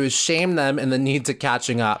trying to do is shame them in the need to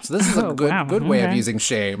catching up. So this is a good way of using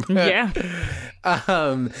shame. Yeah.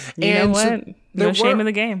 You know what? No shame in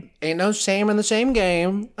the game. Ain't no shame in the shame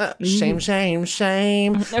game. Shame, shame,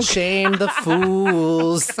 shame. Okay. Shame the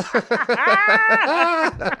fools.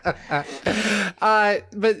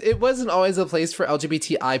 But it wasn't always a place for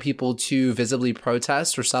LGBTI people to visibly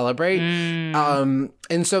protest or celebrate.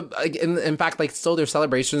 And so, in fact, like still their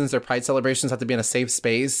celebrations, their pride celebrations have to be in a safe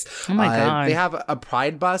space. Oh my God. They have a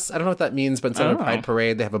pride bus. I don't know what that means, but instead of a pride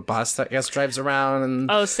parade, they have a bus that I guess drives around.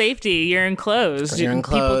 And safety. You're enclosed.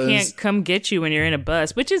 People can't come get you when you're in a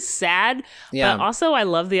bus, which is sad. Yeah. But also, I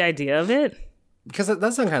love the idea of it. Because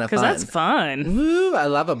that's some kind of fun. Because that's fun. Woo, I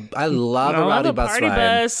love a rowdy bus party ride.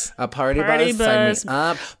 Bus. A party bus. Sign me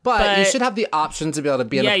up. But you should have the option to be able to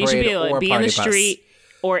be in a parade or a party bus. Yeah, you should be able to be in the street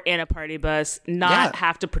or in a party bus, not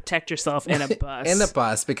have to protect yourself in a bus. In a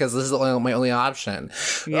bus, because this is my only option.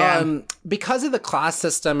 Yeah. Because of the class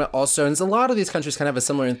system, also, and a lot of these countries kind of have a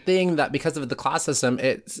similar thing, that because of the class system,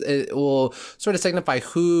 it will sort of signify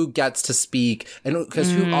who gets to speak, and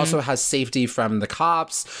because who also has safety from the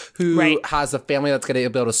cops, who has a family that's going to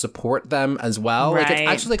be able to support them as well. Like, it's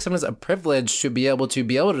actually like sometimes a privilege to be able to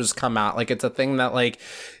just come out. Like, it's a thing that like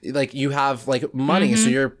you have like money, so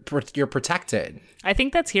you're protected. I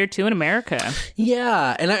think that's here too in America.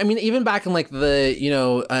 Yeah. And I mean, even back in like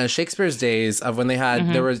the, Shakespeare's days of when they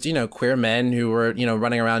had, there was, queer men who were,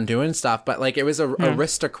 running around doing stuff, but like it was a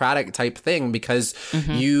aristocratic type thing because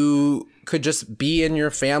you could just be in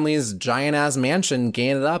your family's giant ass mansion,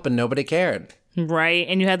 gain it up and nobody cared. Right.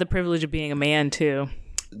 And you had the privilege of being a man too.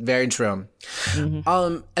 Very true. And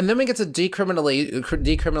then we get to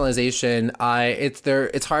decriminalization.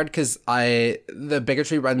 It's hard because the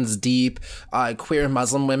bigotry runs deep. Queer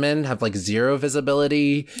Muslim women have like zero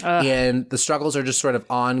visibility, and the struggles are just sort of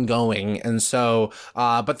ongoing. And so,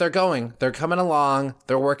 but they're coming along.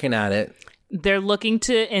 They're working at it. They're looking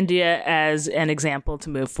to India as an example to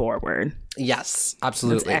move forward. Yes,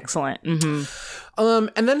 absolutely. That's excellent. And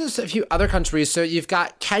then there's a few other countries. So you've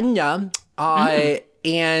got Kenya.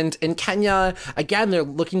 And in Kenya, again, they're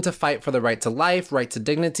looking to fight for the right to life, right to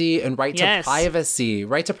dignity, and right Yes. to privacy.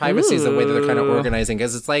 Right to privacy is the way that they're kind of organizing,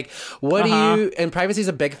 because it's like, what do you? And privacy is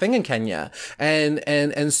a big thing in Kenya,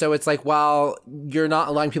 and so it's like, well, you're not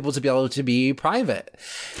allowing people to be able to be private.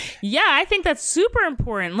 Yeah, I think that's super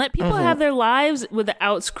important. Let people have their lives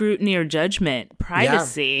without scrutiny or judgment.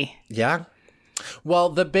 Privacy. Yeah. Well,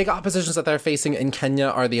 the big oppositions that they're facing in Kenya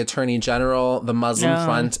are the Attorney General, the Muslim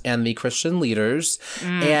Front, and the Christian leaders.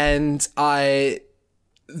 And they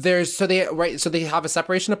have a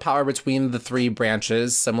separation of power between the three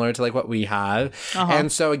branches, similar to like what we have.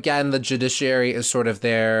 And so again, the judiciary is sort of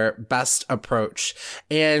their best approach.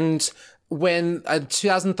 And when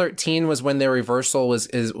 2013 was when their reversal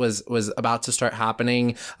was about to start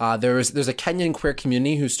happening, there's a Kenyan queer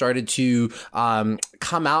community who started to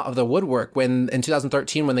come out of the woodwork when in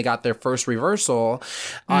 2013 when they got their first reversal.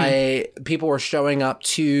 People were showing up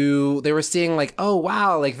they were seeing like, oh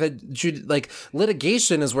wow, like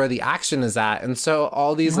litigation is where the action is at, and so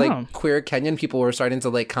all these like queer Kenyan people were starting to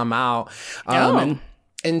like come out.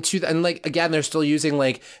 And like again, they're still using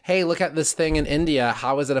like, hey, look at this thing in India.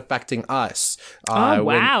 How is it affecting us?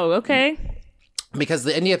 Okay. Because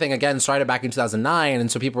the India thing again started back in 2009,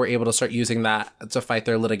 and so people were able to start using that to fight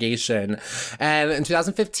their litigation. And in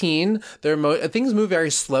 2015, things move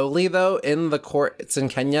very slowly though in the courts in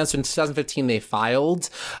Kenya. So in 2015, they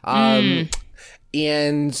filed.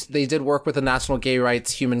 And they did work with the National Gay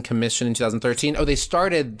Rights Human Commission in 2013. They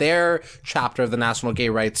started their chapter of the National Gay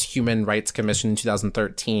Rights Human Rights Commission in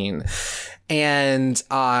 2013. And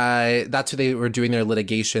that's who they were doing their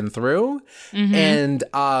litigation through. And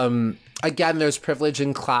again, there's privilege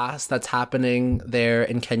in class that's happening there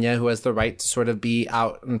in Kenya, who has the right to sort of be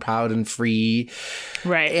out and proud and free.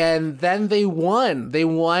 Right. And then they won. They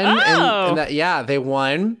won. They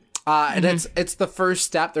won. And it's the first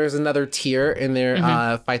step. There's another tier in their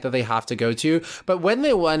fight that they have to go to. But when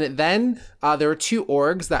they won, then there were two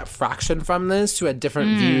orgs that fractioned from this who had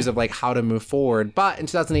different views of like how to move forward. But in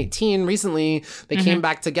 2018, recently, they came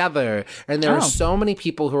back together. And there were so many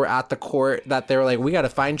people who were at the court that they were like, we got to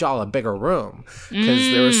find y'all a bigger room.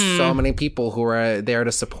 Because there were so many people who were there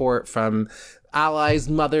to support, from allies,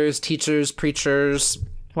 mothers, teachers, preachers.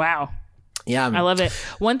 Wow. Yeah. I love it.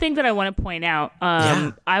 One thing that I want to point out,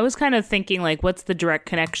 I was kind of thinking like, what's the direct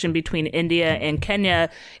connection between India and Kenya?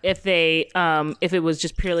 If it was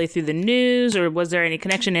just purely through the news, or was there any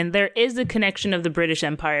connection? And there is a connection of the British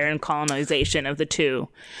Empire and colonization of the two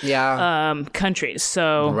countries.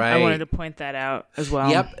 So I wanted to point that out as well.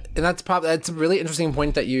 Yep. And that's a really interesting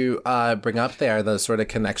point that you bring up there, those sort of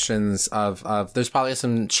connections of there's probably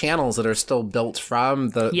some channels that are still built from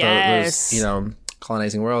those,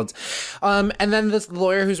 colonizing worlds. And then this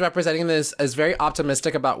lawyer who's representing this is very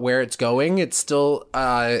optimistic about where it's going. It's still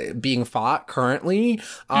being fought currently,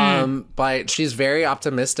 but she's very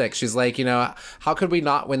optimistic. She's like, how could we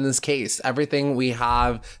not win this case? Everything we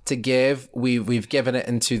have to give, we've given it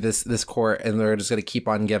into this court, and we're just going to keep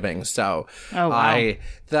on giving. So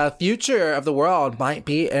the future of the world might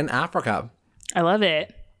be in Africa. I love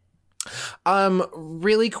it.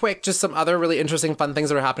 Really quick, just some other really interesting fun things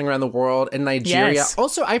that are happening around the world in Nigeria. Yes.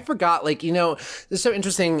 Also, I forgot, it's so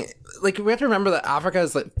interesting. Like, we have to remember that Africa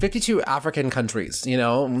is like 52 African countries,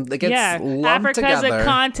 it gets lumped Africa's together. A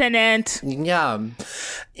continent. Yeah.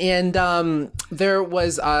 And there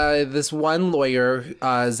was this one lawyer,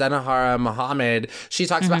 Zenahara Mohammed. She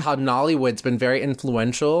talks about how Nollywood's been very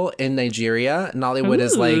influential in Nigeria. Nollywood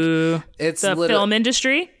is like, it's the film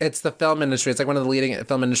industry. It's the film industry. It's like one of the leading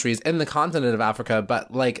film industries in the continent of Africa.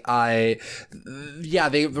 But like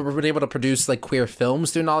they've been able to produce like queer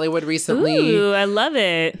films through Nollywood recently. Ooh, I love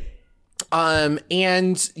it.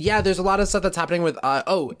 And yeah, there's a lot of stuff that's happening with,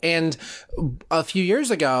 and a few years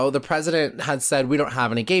ago, the president had said, we don't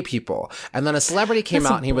have any gay people. And then a celebrity came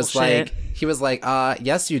out and he was like,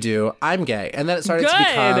 yes, you do. I'm gay. And then it started to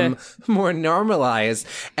become more normalized.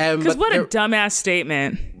 Because what a dumbass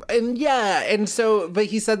statement. And but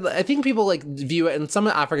he said, I think people like view it, and some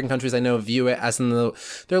African countries I know view it as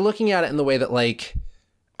they're looking at it in the way that like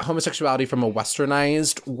homosexuality from a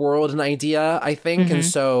westernized world and idea, I think. And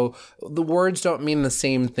so the words don't mean the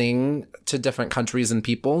same thing to different countries and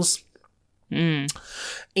peoples. And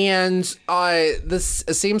this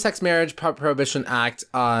Same-Sex Marriage Prohibition Act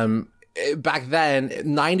back then,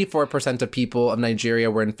 94% of people of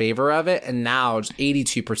Nigeria were in favor of it, and now just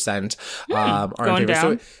 82% are in Going favor.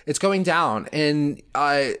 down. So it's going down, and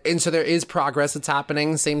so there is progress that's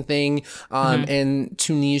happening. Same thing in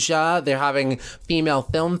Tunisia. They're having female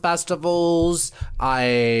film festivals.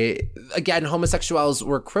 Again, homosexuals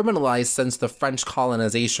were criminalized since the French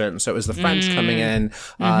colonization, so it was the French coming in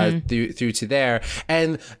through to there.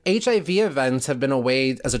 And HIV events have been a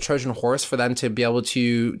way as a Trojan horse for them to be able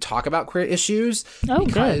to talk about queer issues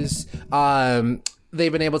because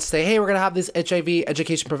they've been able to say, hey, we're going to have these HIV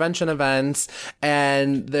education prevention events.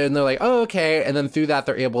 And then they're like, oh, okay. And then through that,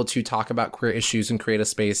 they're able to talk about queer issues and create a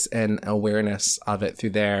space and awareness of it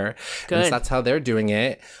through there. Good. And so that's how they're doing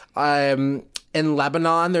it. In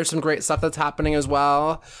Lebanon, there's some great stuff that's happening as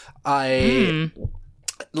well.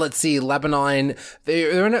 Let's see, Lebanon,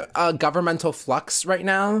 they're in a governmental flux right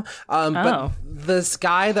now. But this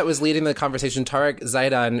guy that was leading the conversation, Tariq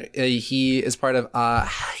Zaidan, he is part of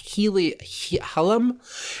Helm,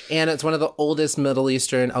 and it's one of the oldest Middle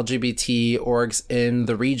Eastern LGBT orgs in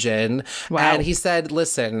the region. Wow. And he said,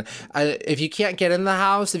 listen, if you can't get in the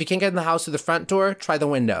house, through the front door, try the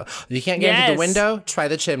window. If you can't get into the window, try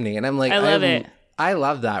the chimney. And I'm like, I love it. I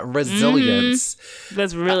love that. Resilience.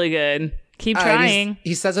 That's really good. Keep trying.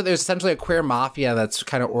 He says that there's essentially a queer mafia that's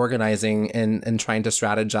kind of organizing and trying to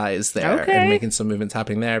strategize there and making some movements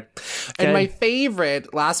happening there. And my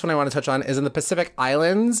favorite, last one I want to touch on, is in the Pacific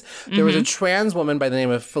Islands. There was a trans woman by the name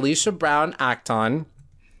of Felicia Brown Acton.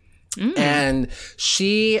 And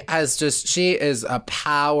she is a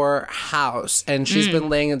powerhouse, and she's been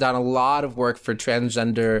laying down a lot of work for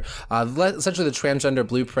transgender, essentially the transgender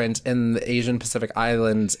blueprint in the Asian Pacific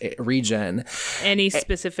Islands region. Any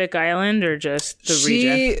specific island or just the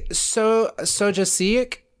region? Soja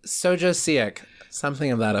Siak, something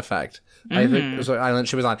of that effect. I think it was what island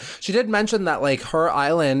she was on. She did mention that like her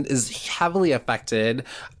island is heavily affected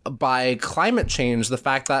by climate change. The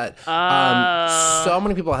fact that so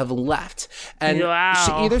many people have left, and she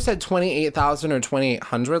either said 28,000 or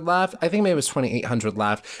 2,800 left. I think maybe it was 2,800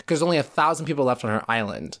 left because there's only 1,000 people left on her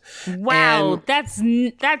island. Wow, that's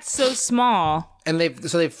so small. And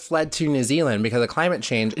they've fled to New Zealand because of climate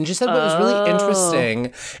change. And she said what was really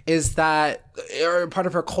interesting is that part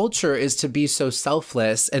of her culture is to be so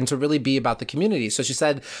selfless and to really be about the community. So she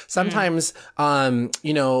said sometimes,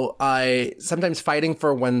 sometimes fighting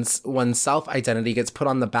for one's self identity gets put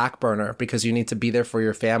on the back burner because you need to be there for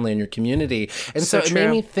your family and your community. And so it made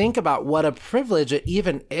me think about what a privilege it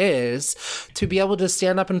even is to be able to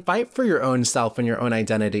stand up and fight for your own self and your own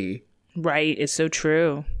identity. Right. It's so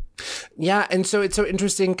true. Yeah, and so it's so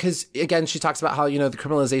interesting because, again, she talks about how, the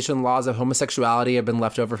criminalization laws of homosexuality have been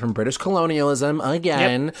left over from British colonialism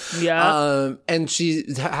again. Yep. Yeah. And she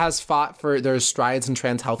has fought for, there's strides in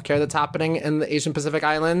trans healthcare that's happening in the Asian Pacific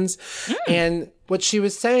Islands. And what she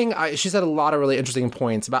was saying, she said a lot of really interesting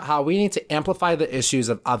points about how we need to amplify the issues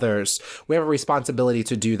of others. We have a responsibility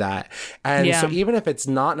to do that. And so even if it's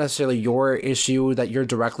not necessarily your issue that you're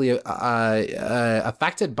directly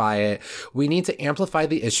affected by it, we need to amplify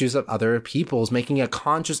the issues of other people's, making a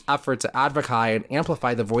conscious effort to advocate and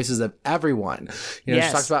amplify the voices of everyone. She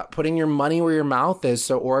talks about putting your money where your mouth is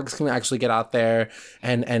so orgs can actually get out there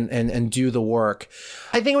and do the work.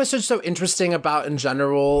 I think it was just so interesting about, in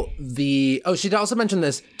general, she also mentioned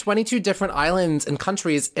this 22 different islands and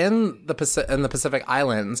countries in the Pacific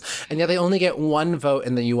Islands, and yet they only get one vote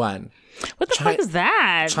in the UN. What the fuck is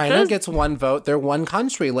that? China gets one vote. They're one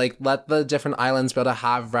country. Like, let the different islands be able to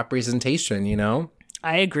have representation,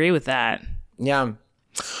 I agree with that. Yeah.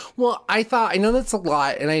 Well, I know that's a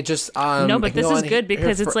lot, and I just no, but this is good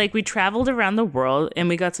because it's like we traveled around the world and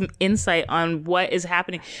we got some insight on what is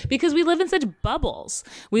happening because we live in such bubbles.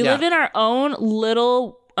 We live in our own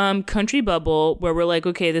little country bubble where we're like,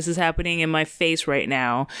 okay, this is happening in my face right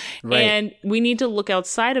now. Right. And we need to look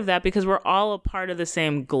outside of that because we're all a part of the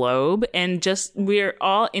same globe and we're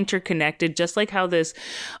all interconnected, just like how this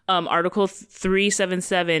Article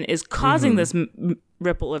 377 is causing this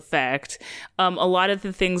ripple effect. A lot of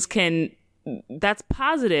the things that's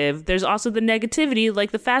positive. There's also the negativity, like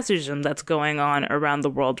the fascism that's going on around the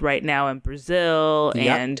world right now in Brazil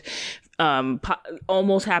and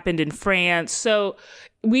almost happened in France. So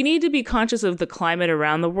we need to be conscious of the climate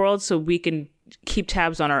around the world so we can keep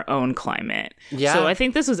tabs on our own climate. Yeah. So I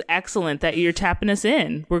think this was excellent that you're tapping us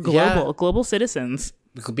in. We're global citizens.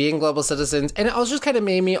 being global citizens. And it also just kind of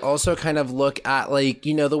made me also kind of look at, like,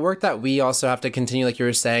 you know, the work that we also have to continue, like you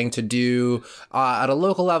were saying, to do at a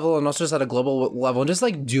local level and also just at a global level, and just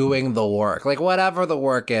like doing the work, like whatever the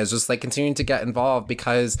work is, just like continuing to get involved,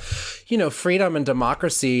 because, you know, freedom and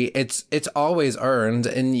democracy, it's always earned,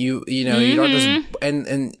 and you know, you don't just,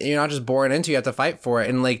 and you're not just born into, you have to fight for it.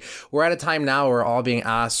 And like, we're at a time now where we're all being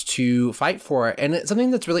asked to fight for it. And it's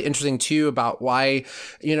something that's really interesting too about why,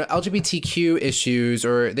 you know, LGBTQ issues,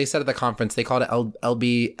 or they said at the conference, they called it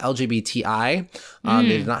LGBTI. They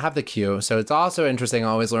did not have the Q. So it's also interesting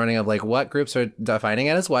always learning of like what groups are defining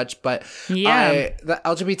it as what. But the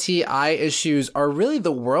LGBTI issues are really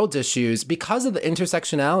the world's issues because of the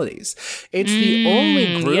intersectionalities. It's the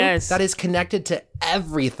only group that is connected to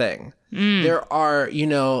everything. There are, you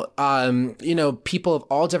know, people of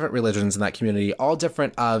all different religions in that community, all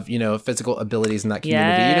different of, you know, physical abilities in that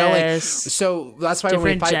community. You know, like, so that's why when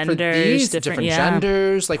we fight for these different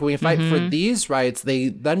genders, like when we fight for these rights, they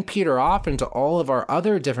then peter off into all of our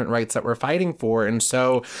other different rights that we're fighting for. And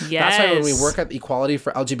so that's why when we work at equality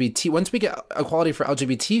for LGBT, once we get equality for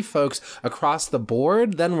LGBT folks across the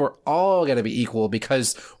board, then we're all going to be equal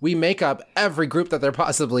because we make up every group that there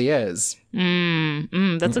possibly is.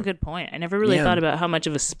 That's a good point. I never really thought about how much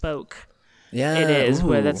of a spoke it is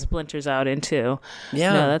where that splinters out into.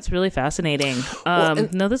 No, that's really fascinating.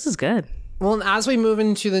 No, this is good. Well, and as we move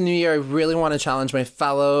into the new year, I really want to challenge my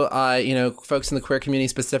fellow, you know, folks in the queer community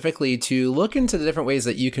specifically to look into the different ways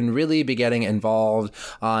that you can really be getting involved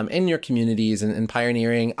in your communities and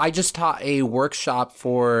pioneering. I just taught a workshop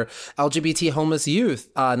for LGBT homeless youth,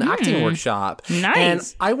 an acting workshop. Nice.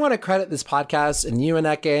 And I want to credit this podcast and you and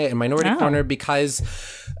Eke and Minority Corner because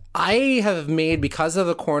I have made, because of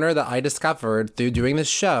the corner that I discovered through doing this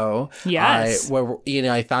show, where, you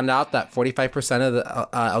know, I found out that 45% of the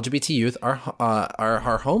LGBT youth are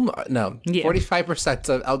home. No, 45%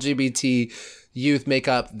 of LGBT youth make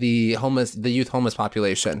up the youth homeless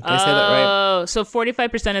population. Did I say that right? Oh, so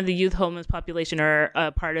 45% of the youth homeless population are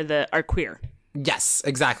are queer. Yes,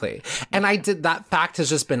 exactly. And I did, that fact has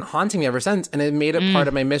just been haunting me ever since, and it made it part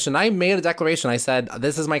of my mission. I made a declaration. I said,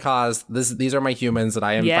 this is my cause. These are my humans that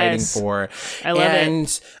I am fighting for. I love it.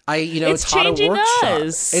 And I, you know, it's taught changing a workshop.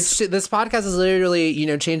 us. This podcast is literally, you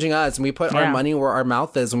know, changing us, and we put our money where our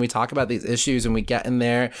mouth is when we talk about these issues, and we get in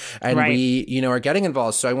there and we, you know, are getting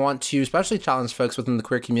involved. So I want to especially challenge folks within the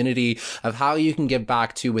queer community of how you can give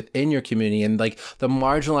back to within your community, and like the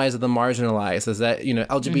marginalized of the marginalized, is that, you know,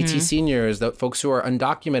 LGBT seniors, the folks who are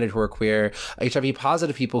undocumented, who are queer, HIV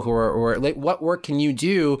positive people who are like, what work can you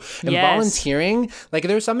do? And volunteering, like,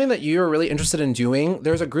 there's something that you're really interested in doing,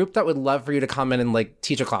 there's a group that would love for you to come in and like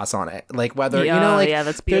teach a class on it. Like, whether, you know, like,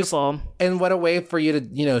 that's beautiful. And what a way for you to,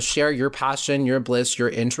 you know, share your passion, your bliss, your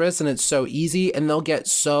interests. And it's so easy, and they'll get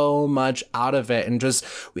so much out of it. And just,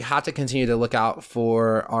 we have to continue to look out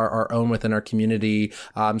for our own within our community.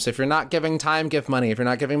 So if you're not giving time, give money. If you're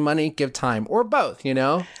not giving money, give time, or both, you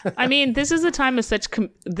know? I mean, this is a time of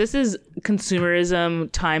this is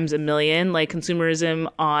consumerism times a million, like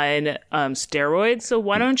consumerism on steroids. So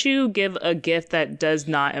why don't you give a gift that does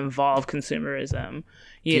not involve consumerism?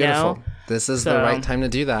 You Beautiful. know, this is the right time to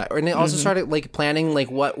do that. And they also started like planning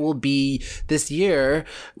like what will be this year.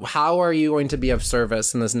 How are you going to be of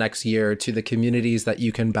service in this next year to the communities that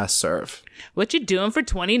you can best serve? What you doing for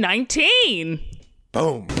 2019?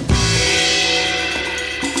 Boom.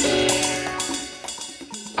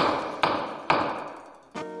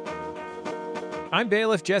 I'm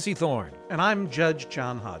Bailiff Jesse Thorne. And I'm Judge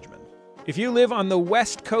John Hodgman. If you live on the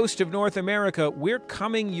west coast of North America, we're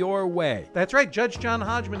coming your way. That's right, Judge John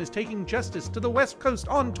Hodgman is taking justice to the West Coast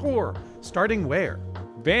on tour. Starting where?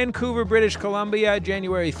 Vancouver, British Columbia,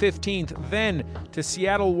 January 15th, then to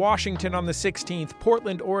Seattle, Washington on the 16th,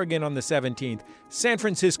 Portland, Oregon on the 17th, San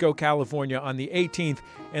Francisco, California on the 18th,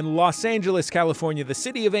 and Los Angeles, California, the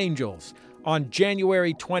City of Angels, on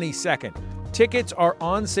January 22nd. Tickets are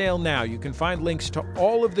on sale now. You can find links to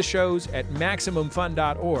all of the shows at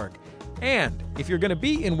MaximumFun.org. And if you're going to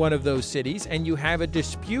be in one of those cities and you have a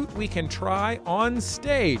dispute we can try on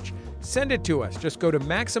stage, send it to us. Just go to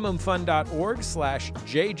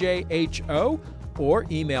MaximumFun.org/JJHO or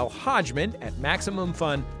email Hodgman at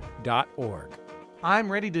MaximumFun.org.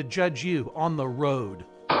 I'm ready to judge you on the road.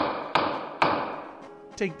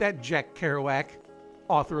 Take that, Jack Kerouac,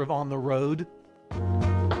 author of On the Road.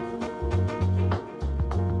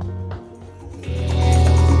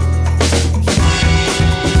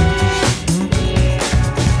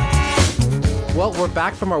 Well, we're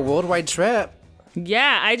back from our worldwide trip.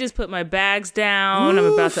 Yeah, I just put my bags down. I'm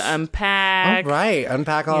about to unpack. All right,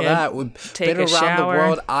 unpack all Yeah, that. We've take been a around shower. the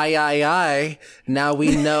world. Aye. Now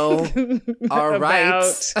we know our About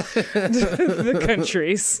rights. the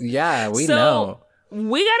countries. Yeah, we So, know.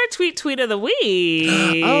 We got a tweet of the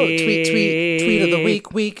week. Oh, tweet of the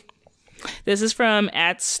week. This is from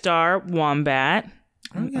 @StarWombat.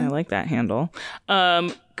 I like that handle.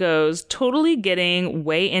 Goes totally getting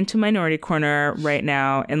way into Minority Corner right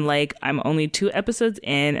now, and like I'm only 2 episodes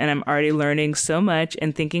in and I'm already learning so much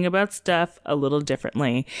and thinking about stuff a little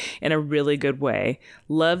differently in a really good way.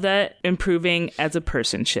 Love that improving as a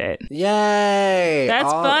person shit. Yay.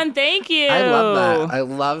 That's fun. Thank you. I love that. I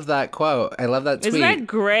love that quote. I love that tweet. Isn't that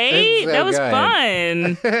great? It's so That was good.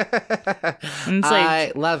 fun. And it's like,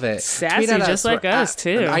 I love it. sassy Tweet at just like us,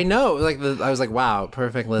 too. I know. I was like, wow,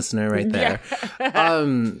 perfect listener right there.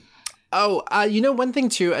 You know, one thing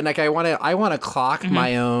too, and like I want to clock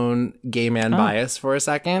my own gay man bias for a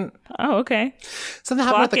second. oh, okay. Something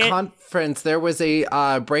happened at Clock the it. conference. There was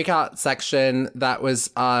a breakout section that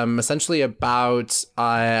was essentially about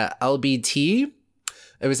LBT.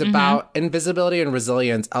 It was about invisibility and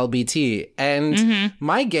resilience, LBT. And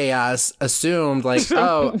my gay ass assumed, like,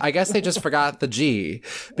 oh, I guess they just forgot the G.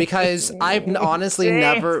 Because I've honestly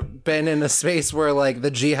never been in a space where, like,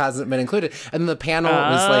 the G hasn't been included. And the panel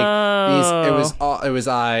was like, it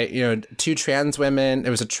was 2 trans women.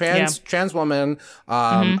 It was a trans woman,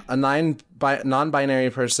 a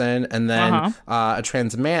non-binary person, and then a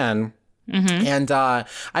trans man. And I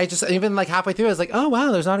just, even like halfway through, I was like, oh,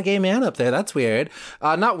 wow, there's not a gay man up there. That's weird.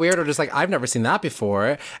 Not weird, or just like, I've never seen that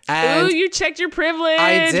before. And Ooh, you checked your privilege.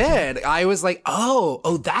 I did. I was like,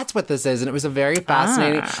 oh, that's what this is. And it was a very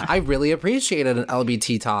fascinating, I really appreciated an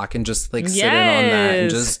LBT talk and just like sit in on that and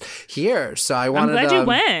just hear. So I I'm wanted glad you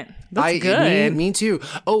went. That's good. Me too.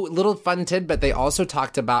 Oh, little fun tidbit. They also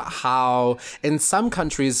talked about how in some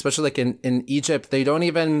countries, especially like in Egypt, there's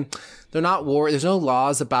no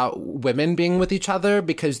laws about women being with each other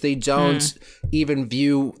because they don't even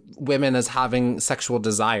view women as having sexual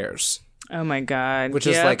desires. Oh my God. Which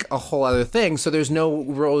is like a whole other thing. So there's no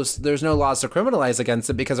rules, there's no laws to criminalize against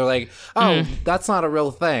it because they're like, oh, that's not a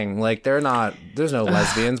real thing. Like there's no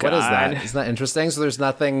lesbians. What is that? Isn't that interesting? So there's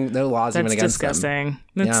no laws even against disgusting.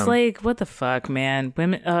 them. It's like, what the fuck, man?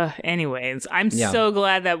 Women, anyways, I'm so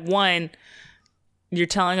glad that you're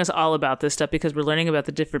telling us all about this stuff because we're learning about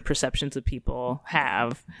the different perceptions that people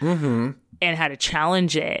have and how to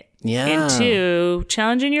challenge it. Yeah. And 2,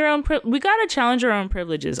 challenging your own we got to challenge our own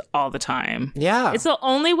privileges all the time. Yeah. It's the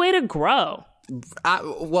only way to grow.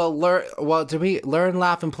 Do we learn,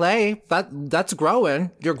 laugh, and play? That's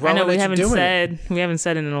growing. You're growing. I know we as you're doing haven't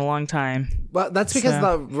said it in a long time. Well, that's because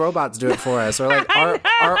the robots do it for us, or like our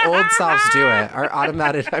old selves do it. Our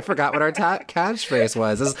automated. I forgot what our catchphrase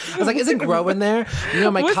was. I was like, is it growing there? You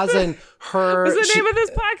know, my cousin. What's the name of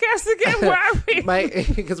this podcast again? Where are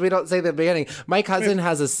we? Because we don't say the beginning. My cousin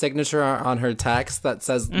has a signature on her text that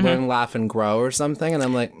says "learn, laugh, and grow" or something, and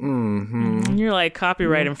I'm like, You're like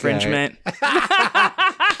copyright infringement.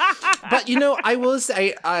 But you know, I will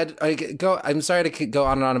say, I'm sorry to go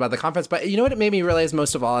on and on about the conference, but you know what it made me realize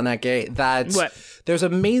most of all, Annette Gay, that there's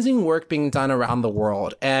amazing work being done around the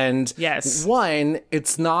world, and one,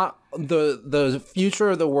 it's not. The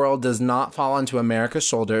future of the world does not fall onto America's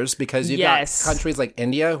shoulders because you've got countries like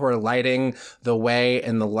India who are lighting the way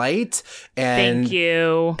in the light. And thank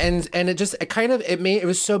you. And it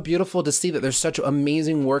was so beautiful to see that there's such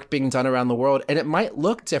amazing work being done around the world. And it might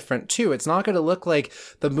look different too. It's not going to look like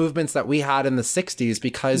the movements that we had in the 60s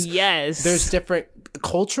because there's different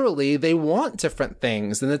culturally, they want different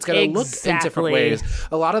things and it's going to look in different ways.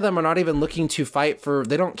 A lot of them are not even looking to fight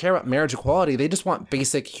they don't care about marriage equality. They just want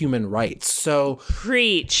basic human rights. So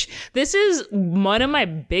preach. This is one of my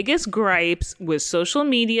biggest gripes with social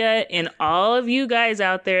media and all of you guys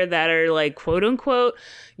out there that are like, quote unquote,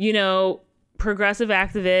 progressive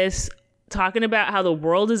activists talking about how the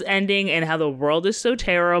world is ending and how the world is so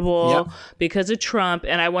terrible because of Trump.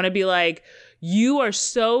 And I want to be like, you are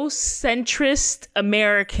so centrist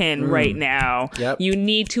American right now. You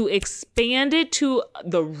need to expand it to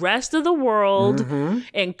the rest of the world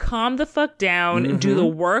and calm the fuck down and do the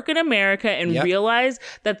work in America and realize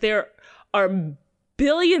that there are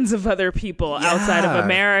billions of other people outside of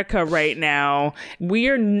America right now. We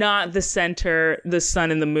are not the center, the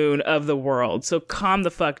sun and the moon of the world. So calm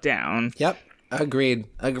the fuck down. Agreed.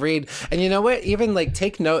 And you know what? Even like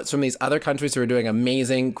take notes from these other countries who are doing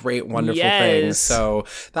amazing, great, wonderful things. So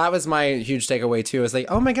that was my huge takeaway too. Is like,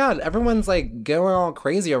 oh my God, everyone's like going all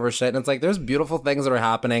crazy over shit. And it's like, there's beautiful things that are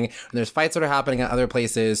happening and there's fights that are happening at other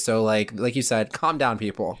places. So like you said, calm down,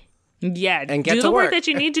 people. Yeah, and get do to the work work. that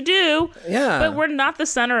you need to do. Yeah. But we're not the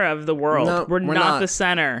center of the world. No, we're we're not not. the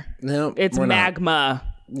center. No, It's we're not. magma.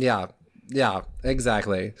 Yeah. Yeah,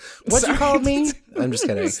 exactly. What you called me? I'm just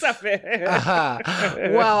kidding. Stop it.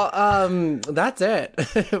 Well, that's it.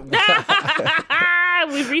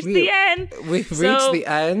 We've reached the end. We've So, reached the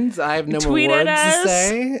end. I have no more tweet words at to us.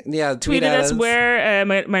 say. Yeah, Tweet at us where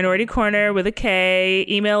Minority Corner with a K.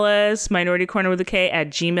 Email us Minority Corner with a K at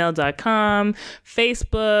gmail.com.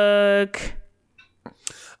 Facebook.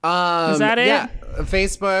 Is that it? Yeah,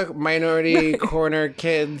 Facebook, Minority Corner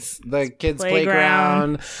Kids, the Kids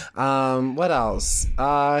Playground. What else?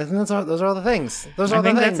 I think those are all the things. Those are all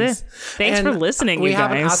the things. That's it. Thanks for listening, we you have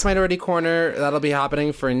an guys. Ask Minority Corner that'll be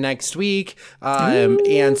happening for next week,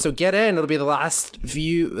 and so get in. It'll be the last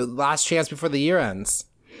chance before the year ends.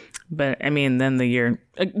 But I mean, then the year.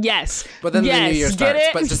 Yes. But then the new year get starts. it?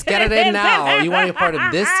 But just get it in now. You want to be part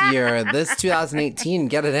of this year, this 2018.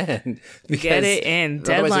 Get it in. Get it in. Otherwise,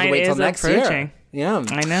 you'll Deadline wait till is next approaching. year. Yeah,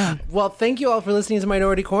 I know. Well, thank you all for listening to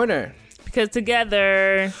Minority Corner. Because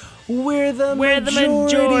together, We're the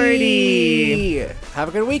majority. Have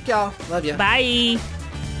a good week, y'all. Love you. bye.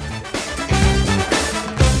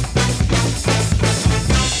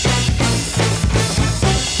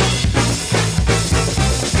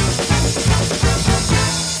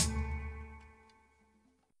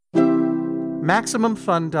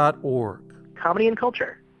 MaximumFun.org. Comedy and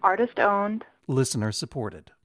culture. Artist owned. Listener supported.